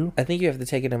again, too? I think you have to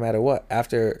take it no matter what,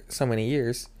 after so many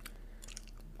years.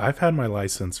 I've had my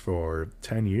license for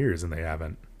 10 years, and they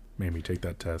haven't made me take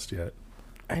that test yet.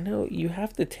 I know you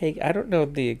have to take... I don't know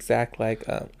the exact, like...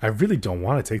 I really don't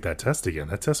want to take that test again.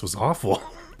 That test was awful.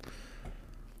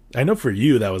 I know for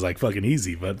you that was, like, fucking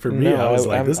easy, but for me, I was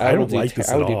like, I don't like this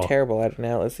at all. I would do terrible at it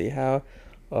now. Let's see, how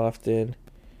often...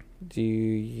 do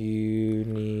you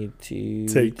need to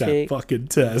take that fucking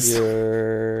test?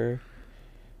 Your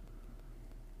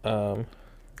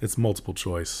it's multiple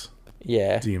choice.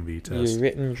 Yeah. DMV test. Your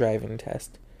written driving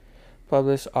test.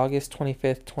 Published August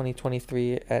 25th,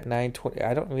 2023 at 9:20.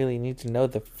 I don't really need to know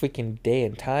the freaking day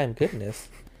and time. Goodness.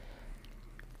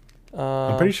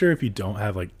 I'm pretty sure if you don't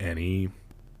have like any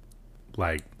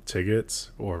like tickets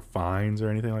or fines or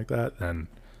anything like that, then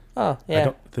Oh, yeah. I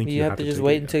don't think you have to just take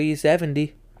wait it until you're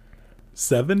 70.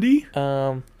 70?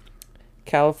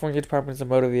 California Department of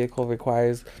Motor Vehicle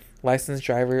requires licensed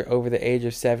driver over the age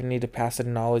of 70 to pass a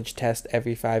knowledge test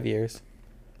every 5 years.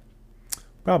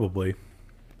 Probably.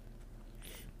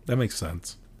 That makes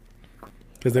sense.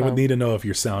 Because they would need to know if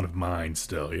you're sound of mind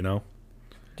still, you know?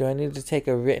 Do I need to take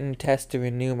a written test to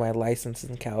renew my license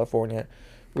in California?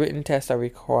 Written tests are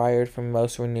required for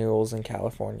most renewals in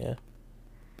California.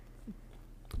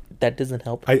 That doesn't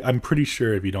help. I'm pretty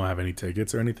sure if you don't have any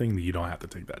tickets or anything, you don't have to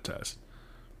take that test.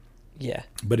 Yeah.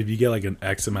 But if you get like an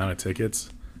X amount of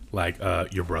tickets, like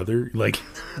your brother, like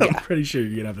I'm pretty sure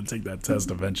you're going to have to take that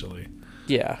test eventually.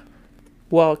 Yeah.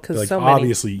 Well, because like,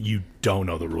 obviously you don't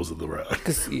know the rules of the road.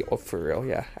 For real,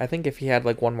 yeah. I think if he had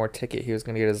like one more ticket, he was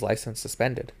going to get his license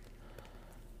suspended.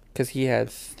 Because he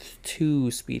has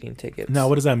 2 speeding tickets. Now,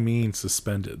 what does that mean,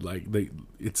 suspended? Like,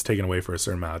 it's taken away for a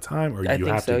certain amount of time, or you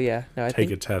have to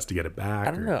take a test to get it back?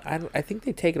 I don't know. I think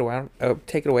they take it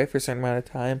away for a certain amount of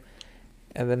time,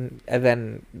 and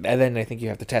then I think you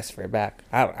have to test for it back.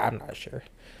 I'm not sure,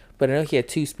 but I know he had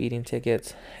 2 speeding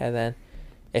tickets, and then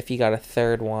if he got a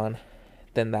third one,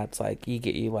 then that's like you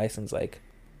get your license like.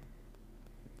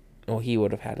 Well, he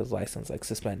would have had his license like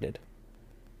suspended.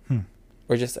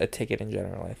 Or just a ticket in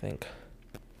general, I think.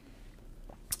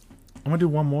 I'm going to do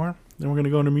one more, then we're going to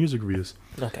go into music reviews.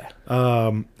 Okay.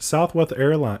 Southwest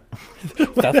Airline.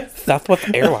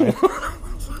 Southwest Airline.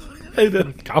 I did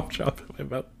a cough drop in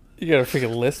my mouth. You got a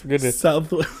freaking list? Goodness.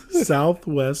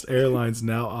 Southwest Airlines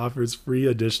now offers free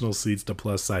additional seats to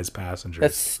plus-size passengers.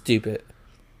 That's stupid.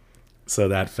 So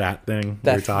that fat thing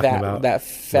we were talking about? That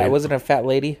fat, wasn't it a fat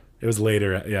lady? It was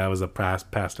later. Yeah, it was a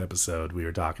past episode. We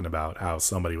were talking about how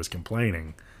somebody was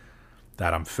complaining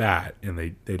that I'm fat and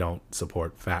they don't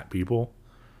support fat people.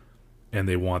 And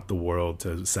they want the world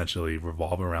to essentially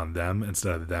revolve around them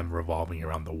instead of them revolving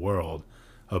around the world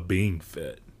of being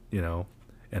fit, you know,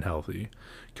 and healthy.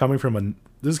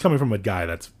 This is coming from a guy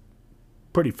that's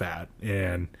pretty fat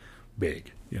and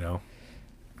big, you know.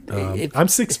 I'm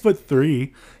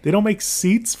 6'3". They don't make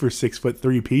seats for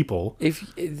 6'3" people.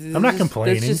 I'm not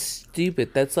complaining. That's just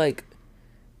stupid. That's like,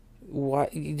 why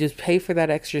you just pay for that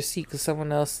extra seat because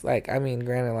someone else, like, I mean,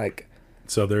 granted, like.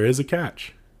 So there is a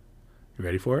catch. You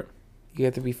ready for it? You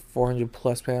have to be 400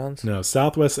 plus pounds. No,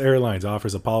 Southwest Airlines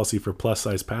offers a policy for plus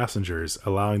size passengers,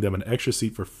 allowing them an extra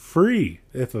seat for free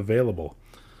if available.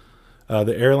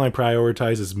 The airline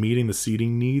prioritizes meeting the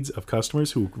seating needs of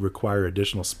customers who require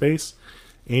additional space,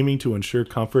 aiming to ensure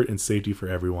comfort and safety for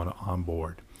everyone on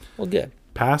board. Well, good.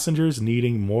 Passengers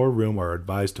needing more room are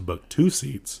advised to book 2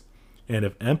 seats, and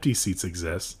if empty seats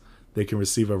exist, they can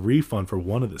receive a refund for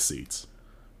one of the seats.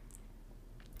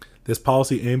 This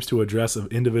policy aims to address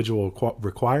individual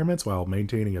requirements while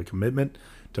maintaining a commitment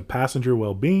to passenger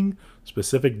well-being.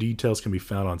 Specific details can be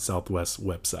found on Southwest's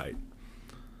website.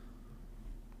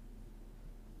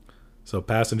 So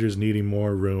passengers needing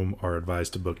more room are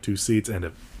advised to book 2 seats, and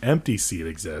if empty seat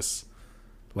exists,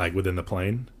 like within the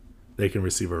plane, they can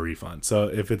receive a refund. So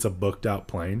if it's a booked out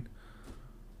plane,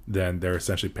 then they're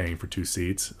essentially paying for 2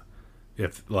 seats.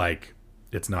 If like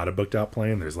it's not a booked out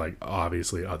plane, there's like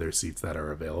obviously other seats that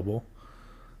are available,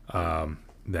 then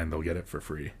they'll get it for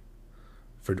free.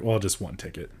 For just 1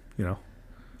 ticket, you know,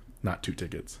 not 2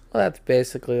 tickets. Well, that's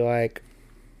basically like,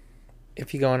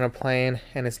 if you go on a plane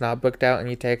and it's not booked out and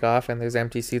you take off and there's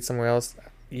empty seats somewhere else,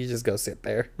 you just go sit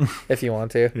there if you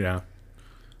want to. Yeah.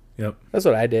 Yep. That's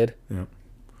what I did. Yep.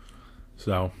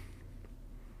 So,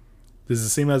 does it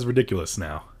seem as ridiculous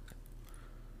now?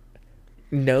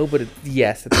 No, but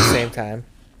yes, at the same time.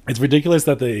 It's ridiculous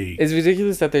that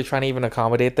they're trying to even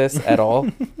accommodate this at all.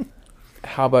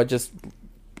 How about just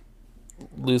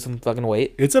lose some fucking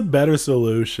weight? It's a better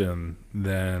solution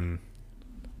than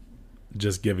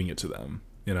just giving it to them,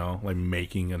 you know, like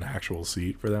making an actual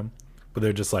seat for them. But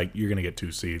they're just like, you're going to get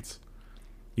 2 seats.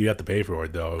 You have to pay for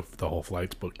it, though, if the whole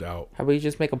flight's booked out. How about you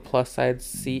just make a plus-size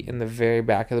seat in the very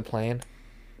back of the plane?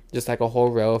 Just like a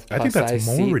whole row of plus-size seats. I think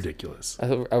that's more ridiculous.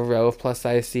 A row of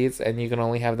plus-size seats, and you can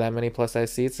only have that many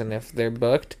plus-size seats, and if they're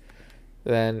booked,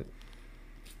 then...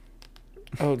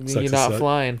 Oh, you're not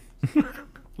flying.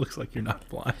 Looks like you're not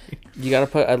flying. You got to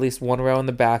put at least 1 row in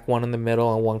the back, 1 in the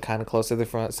middle, and 1 kind of close to the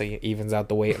front, so it evens out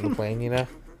the weight in the plane, you know?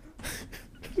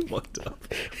 Fucked up.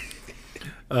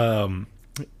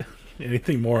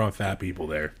 Anything more on fat people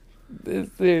there? They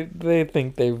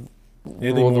think they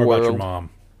anything more about your mom?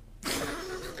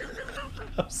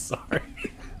 I'm sorry.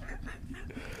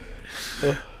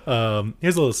 Here's a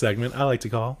little segment I like to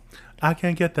call I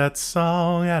Can't Get That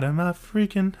Song Out of My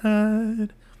Freaking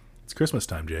Head. It's Christmas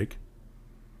time, Jake.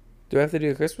 Do I have to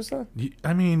do a Christmas song?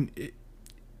 I mean,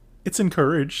 It's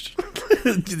encouraged.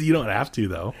 You don't have to,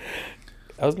 though.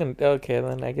 Okay,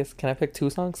 then I guess, can I pick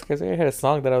 2 songs? Because I had a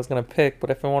song that I was going to pick,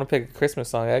 but if I want to pick a Christmas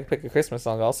song, I can pick a Christmas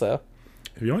song also.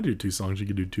 If you want to do 2 songs, you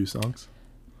can do 2 songs.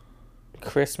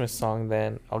 Christmas song,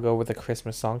 then I'll go with a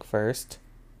Christmas song first.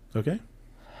 Okay.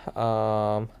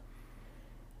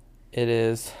 It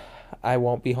is I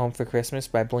Won't Be Home for Christmas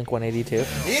by Blink-182.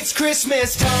 It's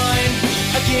Christmas time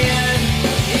again.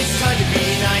 It's time to be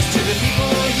nice to the people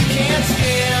you can't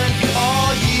stand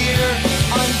all year.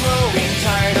 I'm growing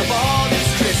tired of all this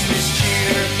Christmas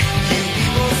cheer. You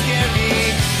people scare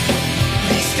me.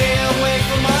 Please stay away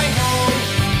from my home.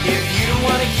 If you don't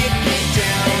want to get me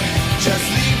down, just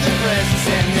leave the presents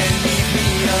and then leave me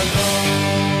alone.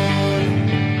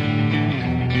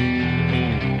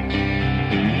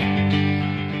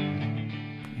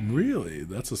 Really?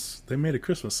 They made a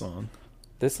Christmas song.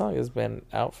 This song has been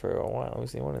out for a while. Let me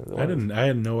see. I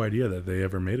had no idea that they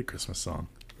ever made a Christmas song.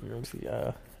 Let me see.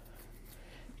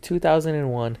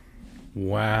 2001.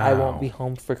 Wow. I Won't Be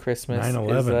Home for Christmas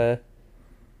 9/11. is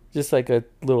just like a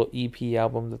little EP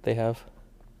album that they have.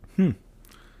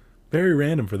 Very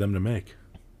random for them to make.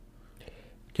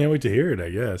 Can't wait to hear it, I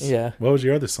guess. Yeah. What was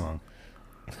your other song?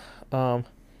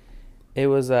 It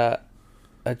was a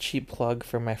cheap plug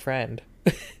for my friend.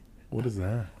 What is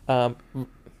that?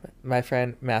 My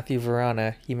friend Matthew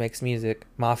Verona, he makes music.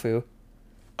 Mafu.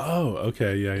 Oh,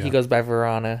 okay, yeah. He goes by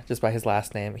Verona, just by his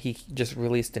last name. He just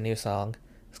released a new song.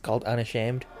 It's called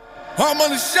Unashamed. I'm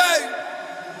unashamed.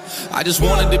 I just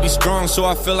wanted to be strong, so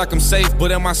I feel like I'm safe.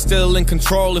 But am I still in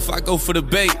control if I go for the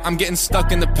bait? I'm getting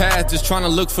stuck in the path, just trying to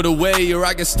look for the way. Or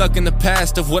I get stuck in the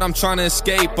past of what I'm trying to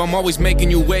escape. I'm always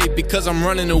making you wait because I'm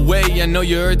running away. I know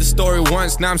you heard the story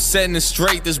once, now I'm setting it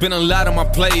straight. There's been a lot on my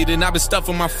plate, and I've been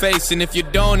stuffing my face. And if you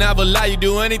don't have a lie, you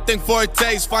do anything for a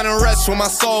taste. Finding rest for my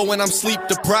soul when I'm sleep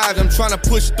deprived. I'm trying to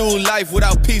push through life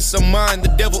without peace of mind.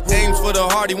 The devil aims for the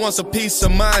heart, he wants a piece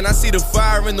of mind. I see the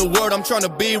fire in the world, I'm trying to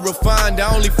be refined.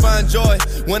 I only find joy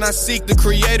when I seek the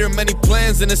creator. Many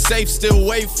plans in the safe, still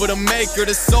wait for the maker.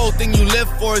 The sole thing you live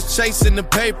for is chasing the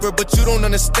paper, but you don't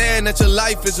understand that your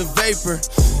life is a vapor.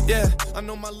 Yeah, I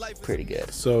know my life. Pretty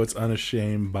good. So it's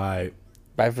Unashamed by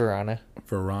Verona.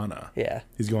 Verona. Yeah.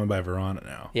 He's going by Verona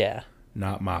now. Yeah.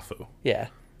 Not Mafu. Yeah.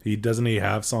 Doesn't he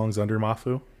have songs under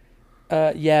Mafu?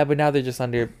 Yeah, but now they're just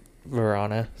under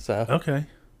Verona. So. Okay.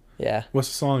 Yeah. What's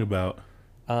the song about?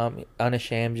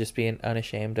 Unashamed, just being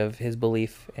unashamed of his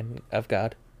belief in of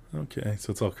God. Okay,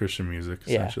 so it's all Christian music,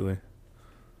 essentially.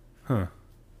 Yeah. Huh.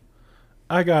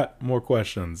 I got more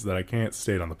questions that I can't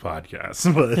state on the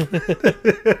podcast, but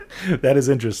that is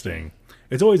interesting.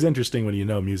 It's always interesting when you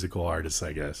know musical artists,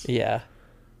 I guess. Yeah.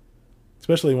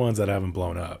 Especially ones that haven't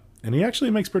blown up. And he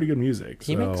actually makes pretty good music.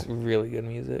 He makes really good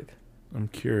music. I'm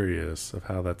curious of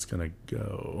how that's going to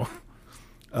go.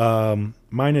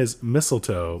 Mine is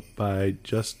Mistletoe by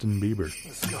Justin Bieber.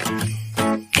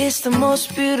 It's the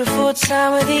most beautiful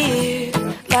time of the year.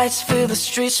 Lights fill the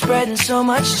streets, spreading so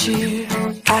much cheer.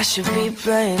 I should be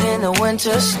playing in the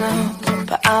winter snow,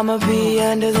 but I'ma be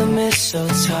under the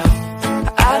mistletoe.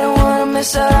 I don't wanna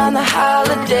miss out on the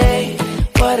holiday,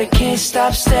 but I can't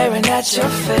stop staring at your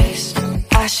face.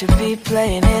 I should be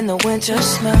playing in the winter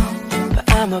snow, but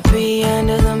I'ma be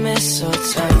under the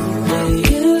mistletoe.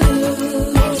 With you,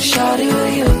 shawty,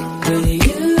 with you, with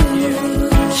you,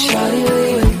 shawty,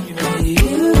 with you, with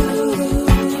you,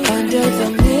 under the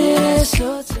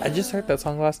mistletoe. I just heard that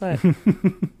song last night.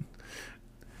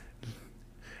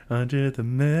 Under the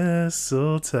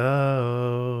mistletoe.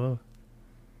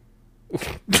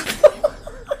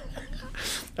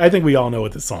 I think we all know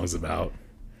what this song's about.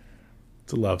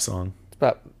 It's a love song. It's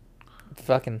about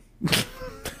fucking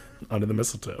under the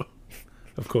mistletoe,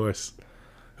 of course.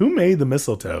 Who made the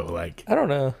mistletoe? Like, I don't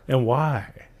know. And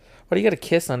why? Why do you got a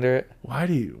kiss under it? Why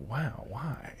do you? Wow,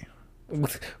 why?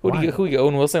 Who do you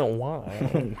Owen Wilson?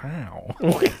 Why? Wow.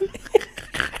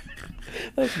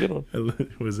 That's a good one.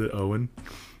 Was it Owen?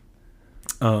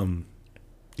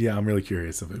 Yeah, I'm really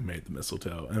curious of who made the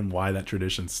mistletoe and why that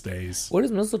tradition stays. Where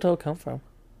does mistletoe come from?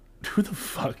 Who the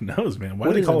fuck knows, man? Why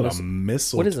do they call it a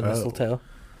mistletoe? What is a mistletoe?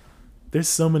 There's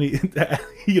so many.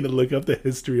 You gonna look up the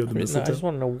history of the mistletoe? No, I just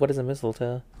want to know, what is a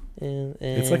mistletoe?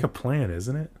 It's like a plant,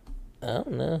 isn't it? I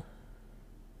don't know.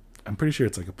 I'm pretty sure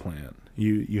it's like a plant.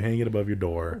 You hang it above your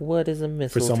door. What is a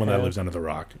mistletoe? For someone that lives under the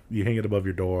rock, you hang it above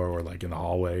your door or like in the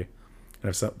hallway. And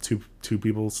if two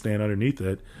people stand underneath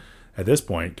it, at this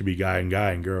point, it could be guy and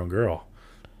girl and girl.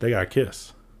 They got a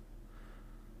kiss.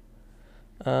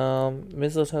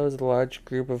 Mistletoe is a large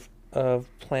group of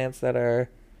plants that are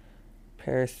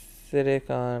acidic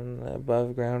on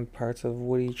above ground parts of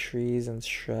woody trees and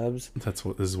shrubs. This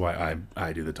is why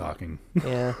I do the talking.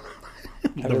 Yeah.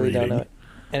 I really don't know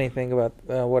anything about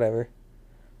whatever.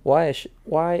 Why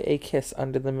a kiss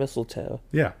under the mistletoe?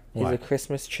 Yeah. Is a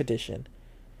Christmas tradition.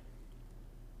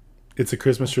 It's a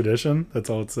Christmas tradition? That's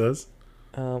all it says?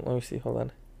 Let me see. Hold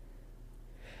on.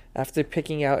 After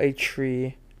picking out a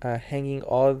tree, hanging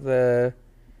all the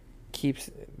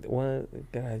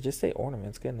just say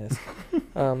ornaments, goodness.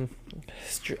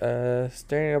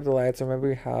 Stirring up the lights,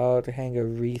 remember how to hang a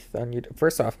wreath on your...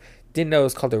 First off, didn't know it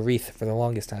was called a wreath for the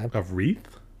longest time. A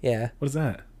wreath? Yeah. What is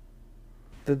that?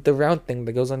 The round thing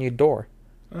that goes on your door.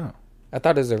 Oh. I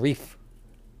thought it was a wreath.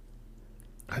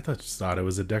 I just thought it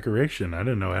was a decoration. I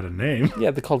didn't know it had a name.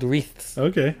 Yeah, they're called wreaths.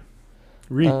 Okay.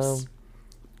 Wreaths.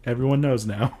 Everyone knows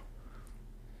now.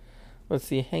 Let's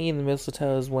see. Hanging the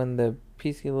mistletoe is when the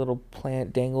piecey little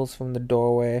plant dangles from the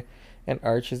doorway and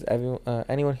arches.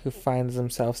 Anyone who finds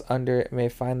themselves under it may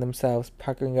find themselves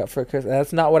puckering up for Christmas.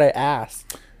 That's not what I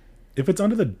asked. If it's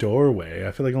under the doorway,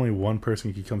 I feel like only one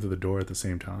person can come through the door at the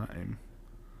same time.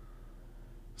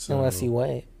 So, unless you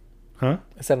wait. Huh?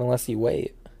 I said unless you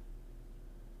wait.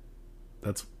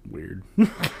 That's weird.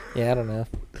 Yeah, I don't know.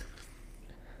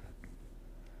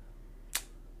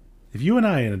 If you and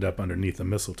I ended up underneath the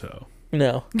mistletoe.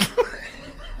 No.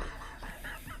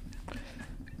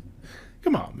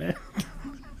 Come on, man.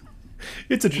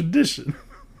 It's a tradition.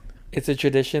 It's a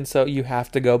tradition, so you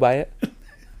have to go by it?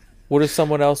 What if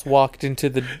someone else walked into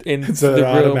the room?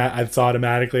 It's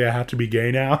automatically I have to be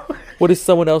gay now. What if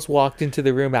someone else walked into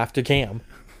the room after Cam?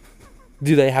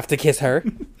 Do they have to kiss her?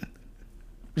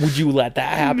 Would you let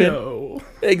that happen? No.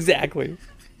 Exactly.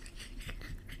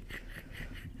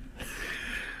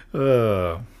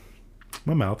 My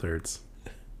mouth hurts.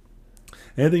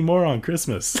 Anything more on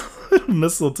Christmas?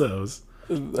 Mistletoes.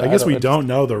 I guess we don't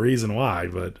know the reason why,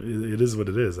 but it is what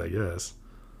it is, I guess.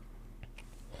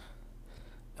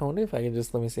 I wonder if I can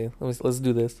just... Let's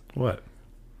do this. What?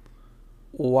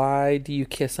 Why do you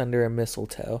kiss under a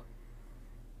mistletoe?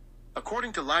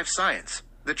 According to Live Science,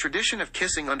 the tradition of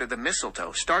kissing under the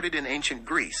mistletoe started in ancient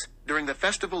Greece, during the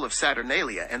festival of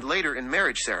Saturnalia and later in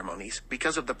marriage ceremonies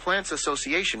because of the plant's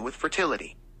association with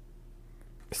fertility.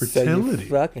 Fertility? So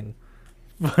fucking...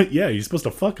 Yeah, you're supposed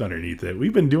to fuck underneath it.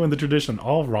 We've been doing the tradition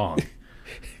all wrong.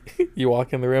 You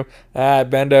walk in the room,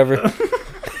 bend over.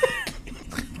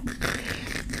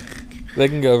 They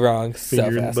can go wrong so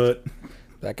Finger fast. in the butt.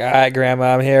 Like, all right,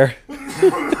 Grandma, I'm here.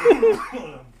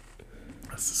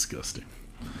 That's disgusting.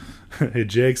 Hey,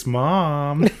 Jake's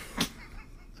mom.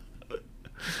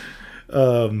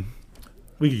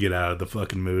 We could get out of the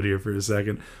fucking mood here for a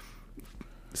second.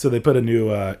 So they put a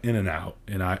new In-N-Out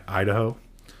in Idaho.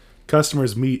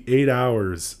 Customers meet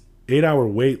 8-hour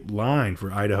wait line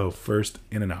for Idaho first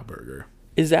In-N-Out burger.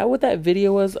 Is that what that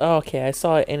video was? Oh, okay, I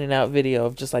saw an In-N-Out video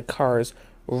of just like cars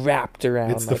wrapped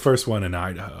around. It's the first one in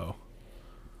Idaho.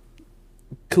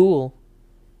 Cool.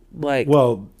 Like,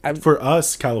 well, for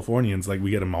us Californians, like,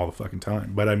 we get them all the fucking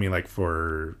time. But I mean, like,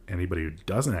 for anybody who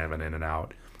doesn't have an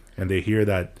In-N-Out and they hear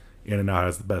that In-N-Out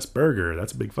has the best burger,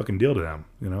 that's a big fucking deal to them,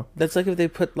 you know? That's like if they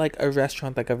put like a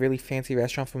restaurant, like a really fancy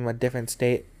restaurant from a different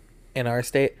state in our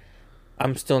state,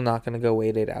 I'm still not going to go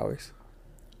wait 8 hours.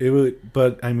 It would,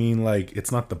 but I mean, like,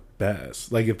 it's not the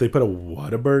best. Like, if they put a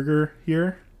Whataburger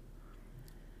here,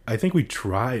 I think we'd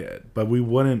try it, but we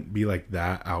wouldn't be like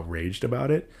that outraged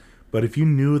about it. But if you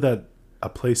knew that a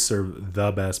place served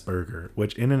the best burger,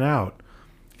 which In-N-Out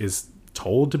is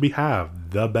told to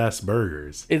have the best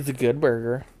burgers. It's a good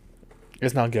burger.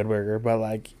 It's not a good burger, but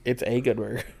like, it's a good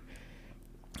burger.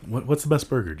 What's the best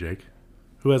burger, Jake?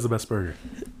 Who has the best burger?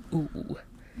 Ooh.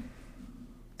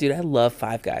 Dude, I love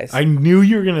Five Guys. I knew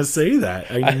you were going to say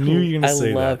that. I knew you were going to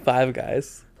say that. I love Five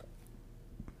Guys.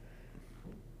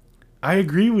 I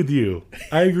agree with you.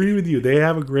 They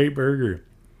have a great burger.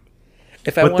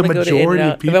 If I want to go to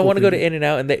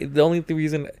In-N-Out, and the only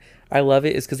reason I love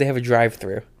it is because they have a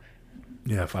drive-thru.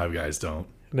 Yeah, Five Guys don't.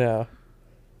 No.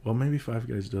 Well, maybe Five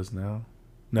Guys does now.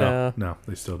 No,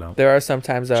 they still don't. There are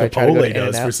sometimes I try to go to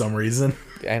In-N-Out. does for some reason.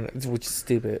 Which is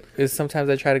stupid. Sometimes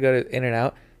I try to go to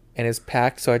In-N-Out, and it's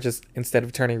packed, so I just, instead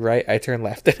of turning right, I turn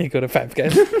left and I go to Five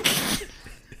Guys.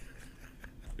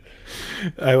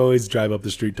 I always drive up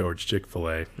the street towards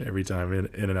Chick-fil-A every time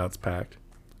In-N-Out's packed.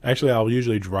 Actually, I'll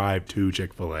usually drive to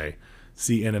Chick-fil-A,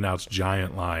 see In-N-Out's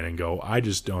giant line, and go, I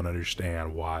just don't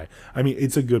understand why. I mean,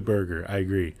 it's a good burger, I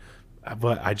agree.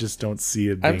 But I just don't see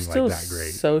it being like that great.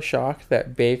 I'm so shocked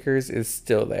that Baker's is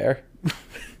still there.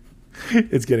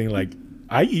 It's getting like,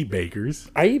 I eat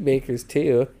Baker's. I eat Baker's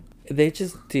too. They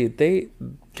just, dude,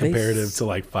 comparative to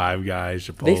like Five Guys,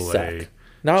 Chipotle. They suck.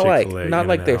 Not Chick-fil-A, not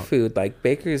like their In-N-Out. food. Like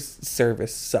Baker's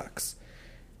service sucks.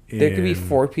 There could be And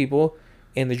 4 people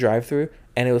in the drive-thru,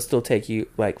 and it will still take you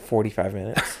like 45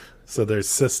 minutes. So their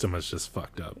system is just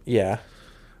fucked up. Yeah.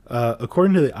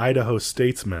 According to the Idaho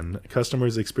Statesman,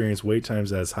 customers experience wait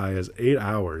times as high as 8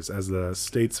 hours as the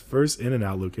state's first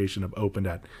In-N-Out location have opened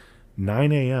at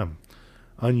 9 a.m.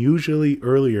 Unusually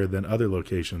earlier than other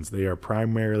locations. They are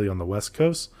primarily on the West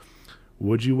Coast.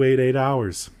 Would you wait 8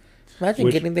 hours? Imagine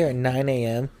getting there at 9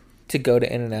 a.m. to go to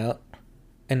In-N-Out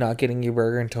and not getting your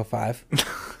burger until 5.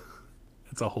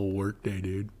 It's a whole work day,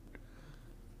 dude.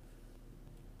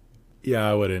 Yeah,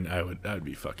 I wouldn't. I'd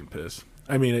be fucking pissed.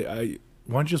 I mean, why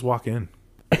don't you just walk in?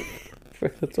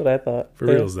 That's what I thought. For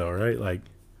reals, though, right? Like,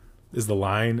 is the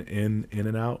line in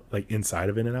In-N-Out, like inside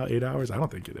of In-N-Out, 8 hours? I don't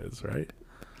think it is, right?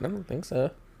 I don't think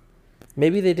so.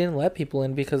 Maybe they didn't let people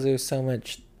in because there's so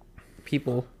much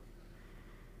people.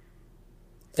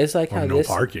 It's like Or how no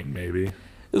parking, maybe.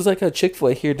 It's like how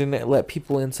Chick-fil-A here didn't let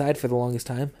people inside for the longest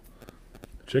time.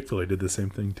 Chick-fil-A did the same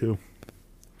thing, too.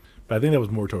 But I think that was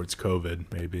more towards COVID,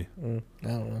 maybe. I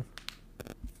don't know.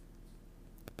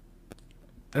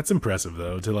 That's impressive,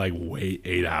 though, to, like, wait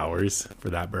 8 hours for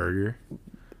that burger.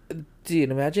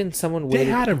 Dude, imagine someone They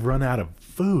waited. had to run out of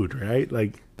food, right?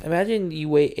 Like, Imagine you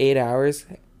wait 8 hours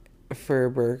for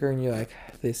a burger and you're like,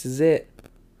 this is it.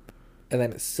 And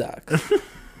then it sucks.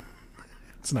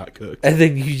 it's not cooked. And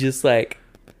then you just like,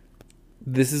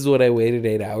 this is what I waited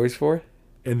 8 hours for?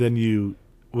 And then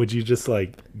would you just,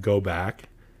 like, go back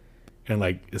and,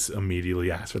 like, just immediately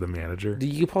ask for the manager?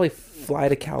 You could probably fly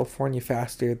to California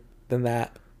faster than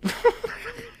that.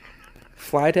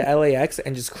 Fly to LAX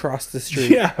and just cross the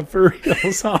street. Yeah, for real.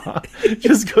 Huh?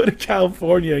 Just go to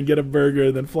California and get a burger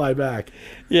and then fly back.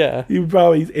 Yeah. You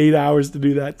probably 8 hours to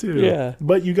do that too. Yeah.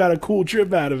 But you got a cool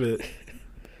trip out of it.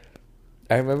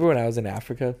 I remember when I was in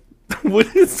Africa.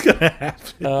 What is gonna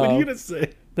happen? What are you gonna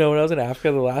say? No, when I was in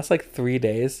Africa, the last like 3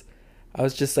 days, I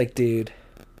was just like, dude,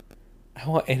 I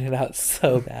want In-N-Out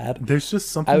so bad. There's just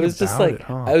something. I was just like, it,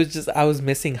 huh? I was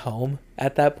missing home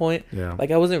at that point. Yeah. Like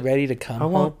I wasn't ready to come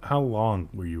home. How long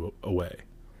were you away?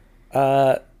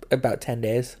 About 10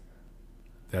 days.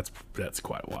 That's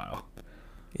quite a while.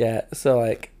 Yeah. So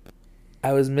like,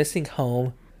 I was missing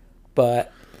home,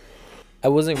 but I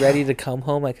wasn't ready to come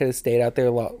home. I could have stayed out there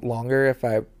a lot longer if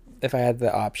I had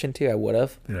the option to. I would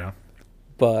have. Yeah.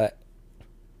 But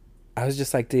I was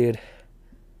just like, dude,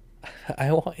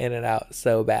 I want In-N-Out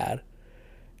so bad.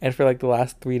 And for like the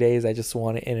last 3 days, I just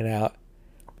wanted In-N-Out.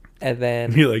 And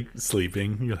then You're like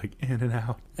sleeping. You're like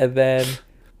In-N-Out. And then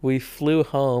we flew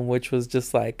home, which was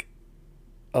just like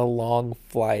a long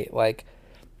flight. Like,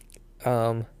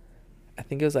 I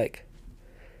think it was like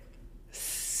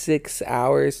 6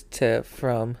 hours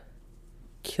from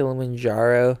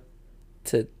Kilimanjaro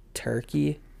to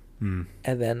Turkey. And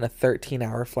then a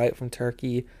 13-hour flight from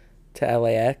Turkey to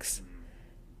LAX.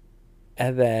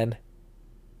 And then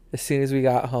as soon as we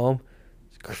got home,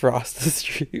 crossed the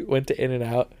street, went to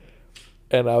In-N-Out,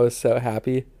 and I was so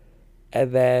happy.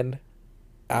 And then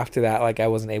after that, like, I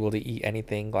wasn't able to eat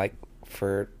anything like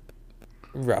for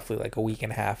roughly like a week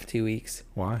and a half, 2 weeks.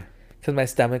 Why? Because my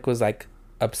stomach was like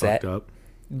upset. Fucked up.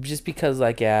 Just because,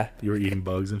 like, yeah. You were eating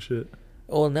bugs and shit.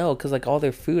 Well, no, because like all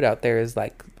their food out there is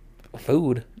like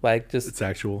food, like just It's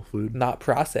actual food. not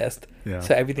processed. Yeah.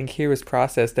 So everything here was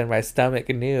processed, and my stomach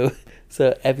knew.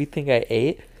 So everything I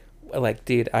ate, like,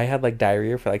 dude, I had like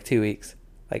diarrhea for like 2 weeks.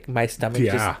 Like my stomach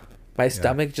Yeah.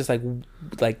 stomach just like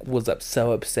was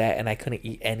so upset, and I couldn't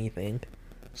eat anything.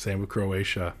 Same with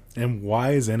Croatia. And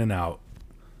why is In-N-Out?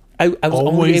 I was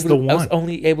Always the I was one.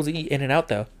 only able to eat In-N-Out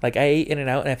though. Like I ate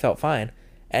In-N-Out and I felt fine.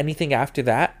 Anything after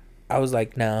that, I was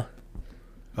like, no.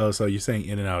 Oh, so you're saying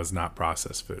In-N-Out is not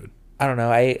processed food? I don't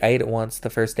know. I ate it once the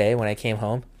first day when I came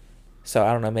home. So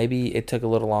I don't know. Maybe it took a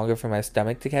little longer for my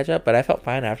stomach to catch up, but I felt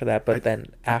fine after that. But then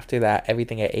after that,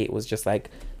 everything I ate was just like,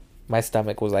 my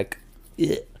stomach was like,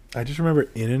 ugh. I just remember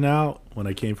In-N-Out when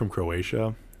I came from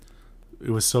Croatia.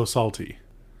 It was so salty.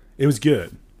 It was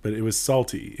good, but it was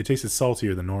salty. It tasted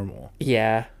saltier than normal.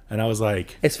 Yeah. And I was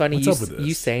like, It's funny what's up with this?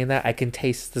 you saying that. I can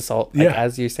taste the salt. Like, Yeah.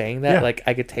 as you're saying that, Yeah. like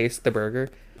I could taste the burger.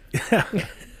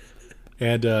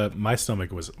 And my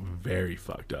stomach was very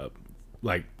fucked up.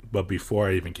 Like, but before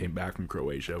I even came back from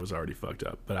Croatia, it was already fucked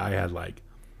up. But I had like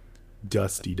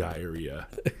dusty diarrhea.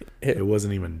 It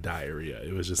wasn't even diarrhea.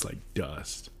 It was just like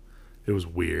dust. It was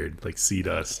weird, like sea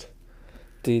dust.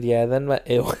 Dude, yeah. Then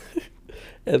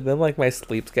and then like my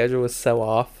sleep schedule was so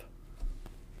off.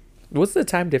 What's the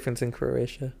time difference in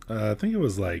Croatia? I think it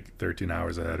was like 13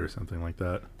 hours ahead or something like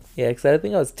that. Yeah, because I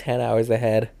think I was 10 hours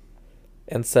ahead.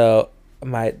 And so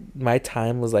my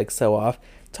time was like so off.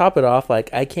 Top it off, like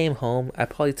I came home, I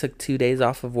probably took 2 days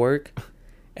off of work,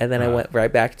 and then I went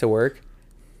right back to work,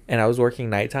 and I was working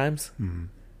night times, and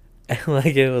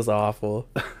like it was awful.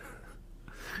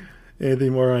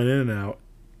 Anything more on In-N-Out?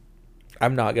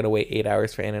 I'm not gonna wait 8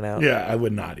 hours for In-N-Out. Yeah, I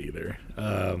would not either.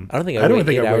 I don't think I would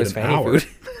wait 8 hours for any food.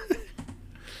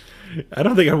 I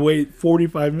don't think I'd wait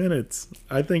 45 minutes.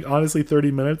 I think honestly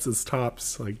 30 minutes is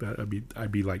tops. Like that,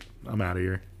 I'd be like, I'm out of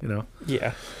here, you know?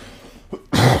 Yeah.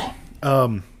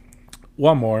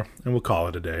 One more and we'll call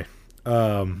it a day.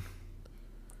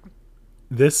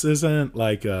 This isn't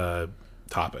like a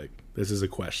topic. This is a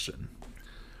question.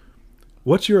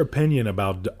 What's your opinion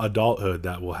about adulthood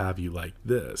that will have you like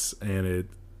this? And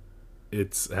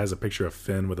it has a picture of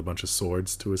Finn with a bunch of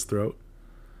swords to his throat.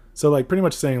 So like pretty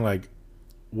much saying like,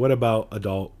 what about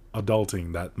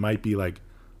adulting that might be like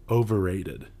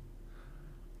overrated?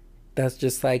 That's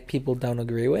just like people don't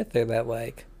agree with, or that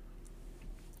like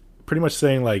pretty much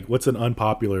saying like, what's an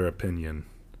unpopular opinion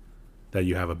that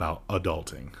you have about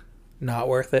adulting? Not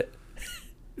worth it.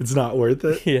 It's not worth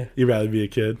it? Yeah. You'd rather be a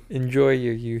kid? Enjoy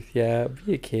your youth. Yeah,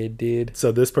 be a kid, dude.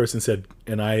 So this person said,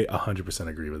 and I 100%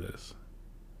 agree with this,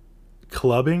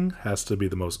 clubbing has to be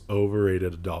the most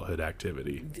overrated adulthood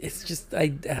activity. It's just,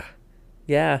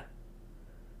 yeah.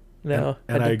 No.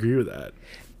 And I agree with that.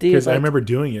 Because I remember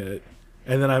doing it,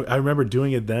 and then I remember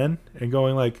doing it then and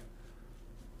going like,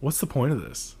 what's the point of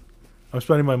this? I'm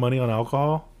spending my money on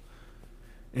alcohol?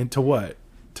 And to what?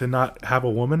 To not have a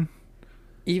woman?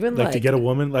 Even like to get a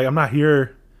woman? Like I'm not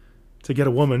here to get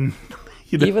a woman.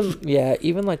 You know?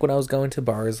 Even like when I was going to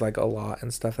bars like a lot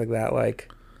and stuff like that, like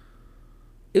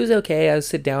it was okay. I would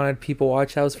sit down and people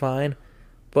watch, that was fine.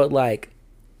 But like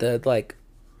the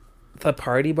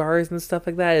party bars and stuff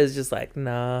like that is just like,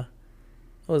 nah.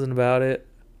 I wasn't about it.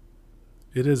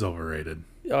 It is overrated.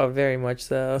 Oh, very much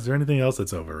so. Is there anything else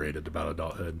that's overrated about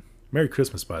adulthood? Merry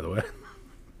Christmas, by the way.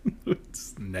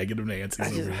 It's negative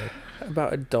Nancy's over there.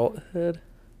 About adulthood?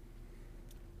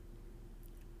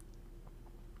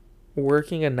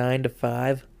 Working a 9 to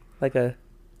 5, like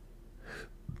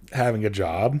having a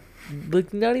job,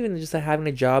 like not even just having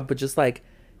a job, but just like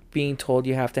being told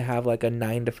you have to have like a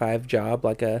 9 to 5 job,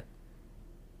 like a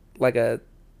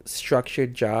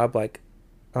structured job. Like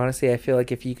honestly, I feel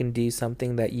like if you can do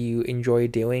something that you enjoy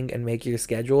doing and make your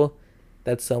schedule,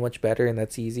 that's so much better and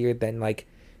that's easier than like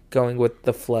going with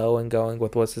the flow and going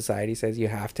with what society says you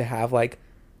have to have, like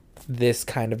this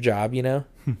kind of job, you know?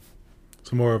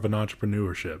 So more of an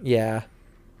entrepreneurship. Yeah.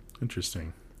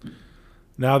 Interesting.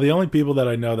 Now, the only people that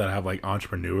I know that have like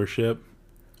entrepreneurship,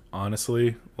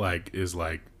 honestly, like is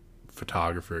like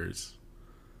photographers.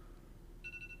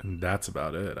 And that's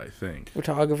about it, I think.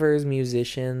 Photographers,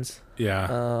 musicians.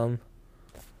 Yeah.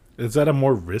 Is that a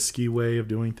more risky way of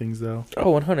doing things though?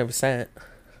 Oh, 100%.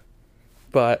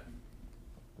 But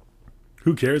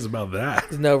who cares about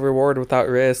that? There's no reward without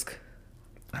risk.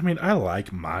 I mean, I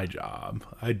like my job.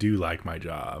 I do like my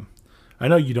job. I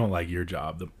know you don't like your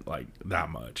job like that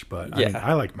much, but yeah. I mean,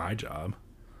 I like my job.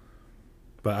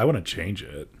 But I want to change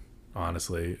it,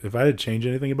 honestly. If I had to change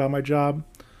anything about my job,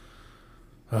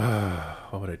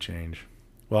 what would I change?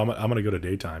 Well, I'm going to go to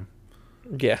daytime.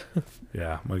 Yeah.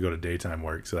 Yeah, I'm going to go to daytime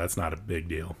work, so that's not a big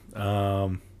deal.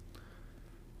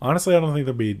 Honestly, I don't think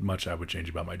there'd be much I would change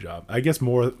about my job. I guess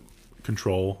more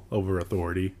control over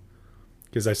authority,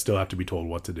 because I still have to be told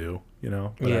what to do, you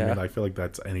know? But I mean, I feel like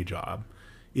that's any job.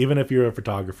 Even if you're a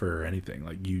photographer or anything,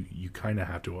 like you kind of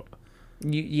have to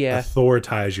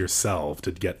authoritize yourself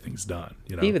to get things done,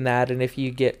 you know? Even that, and if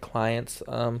you get clients,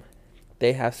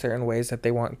 they have certain ways that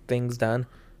they want things done.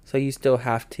 So you still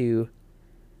have to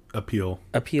appeal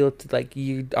to, like,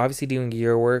 you obviously doing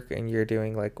your work and you're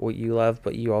doing like what you love,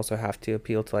 but you also have to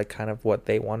appeal to like kind of what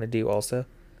they want to do also.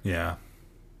 Yeah.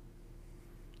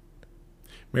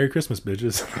 Merry Christmas,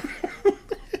 bitches.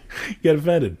 Get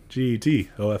offended.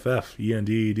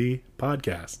 GETOFFENDED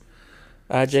podcast.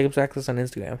 Jacob's Reckless on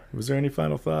Instagram. Was there any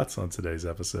final thoughts on today's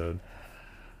episode?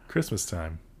 Christmas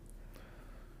time.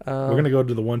 We're gonna go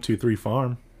to the 1-2-3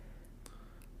 farm,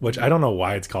 which I don't know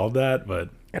why it's called that, but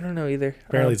I don't know either.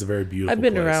 Apparently, it's a very beautiful.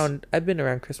 I've been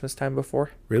around Christmas time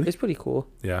before. Really? It's pretty cool.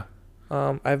 Yeah.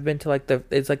 I've been to like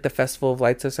it's like the Festival of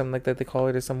Lights or something like that they call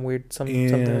it, or some weird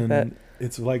something like that.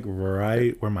 It's like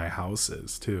right where my house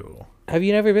is too. Have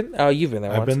you never been? Oh, you've been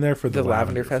there. I've been there for the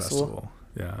Lavender Festival.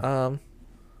 Yeah.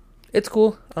 It's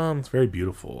cool. It's very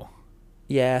beautiful.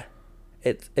 Yeah,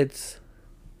 it's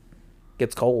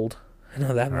gets cold. I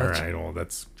know that much. All right, well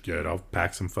that's good. I'll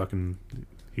pack some fucking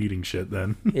heating shit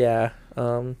then. Yeah.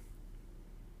 Were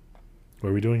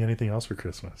we doing anything else for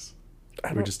Christmas?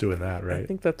 We're just doing that, right? I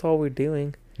think that's all we're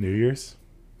doing. New Year's?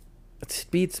 It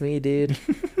beats me, dude.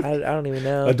 I don't even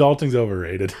know. Adulting's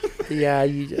overrated. Yeah,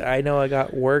 I know I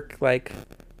got work, like...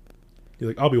 You're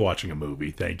like, I'll be watching a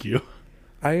movie, thank you.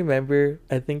 I remember,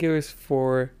 I think it was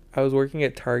I was working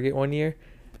at Target one year,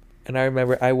 and I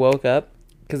remember I woke up,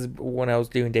 because when I was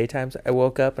doing daytimes, I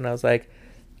woke up and I was like,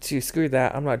 screw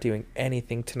that, I'm not doing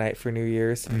anything tonight for New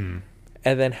Year's. And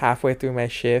then halfway through my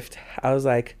shift, I was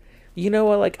like, you know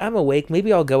what, like, I'm awake,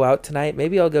 maybe I'll go out tonight,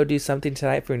 maybe I'll go do something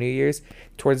tonight for New Year's.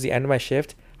 Towards the end of my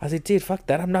shift, I was like, dude, fuck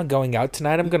that, I'm not going out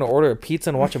tonight, I'm going to order a pizza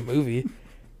and watch a movie.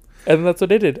 And that's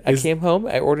what I did. I came home,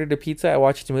 I ordered a pizza, I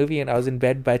watched a movie, and I was in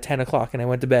bed by 10 o'clock, and I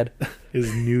went to bed.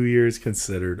 Is New Year's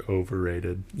considered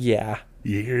overrated? Yeah.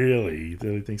 You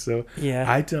really think so?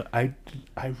 Yeah. I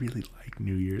really like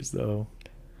New Year's, though.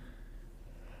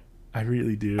 I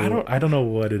really do. I don't know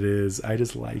what it is. I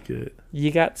just like it. You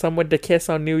got someone to kiss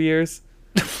on New Year's?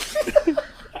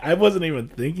 I wasn't even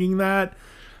thinking that.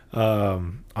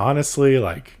 Honestly,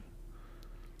 like...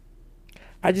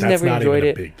 I just never enjoyed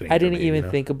it. I didn't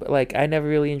even think about, like, I never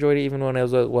really enjoyed it even when I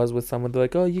was with someone. They're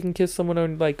like, oh, you can kiss someone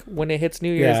on, like, when it hits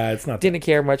New Year's. Yeah, it's not Didn't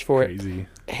care much for crazy.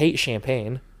 It. Hate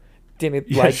champagne. Didn't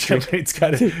yeah, like champagne's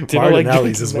got it.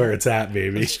 Martinelli's is where it's at,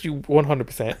 baby.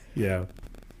 100%. Yeah.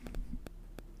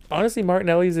 Honestly,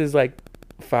 Martinelli's is, like,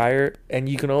 fire, and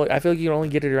you can only, I feel like you can only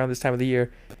get it around this time of the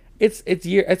year. It's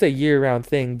a year-round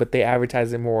thing, but they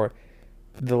advertise it more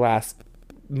the last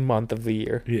month of the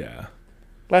year. Yeah.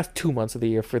 Last 2 months of the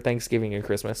year for Thanksgiving and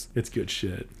Christmas. It's good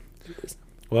shit.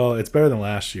 Well, it's better than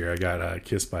last year. I got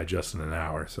kissed by just in an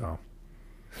hour, so.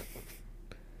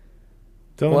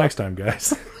 Till next time,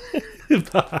 guys.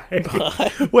 Bye.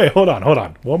 Bye. Wait, hold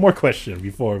on. One more question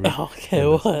before we. Okay,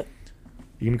 what?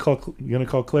 You gonna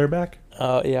call Claire back?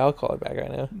 Yeah, I'll call her back right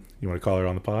now. You want to call her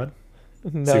on the pod?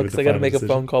 No, because I got to make a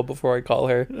phone call before I call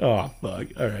her. Oh, fuck.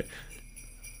 All right.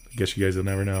 I guess you guys will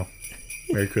never know.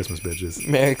 Merry Christmas, bitches.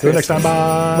 Merry Christmas. See you next time.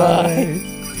 Bye.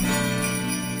 Bye.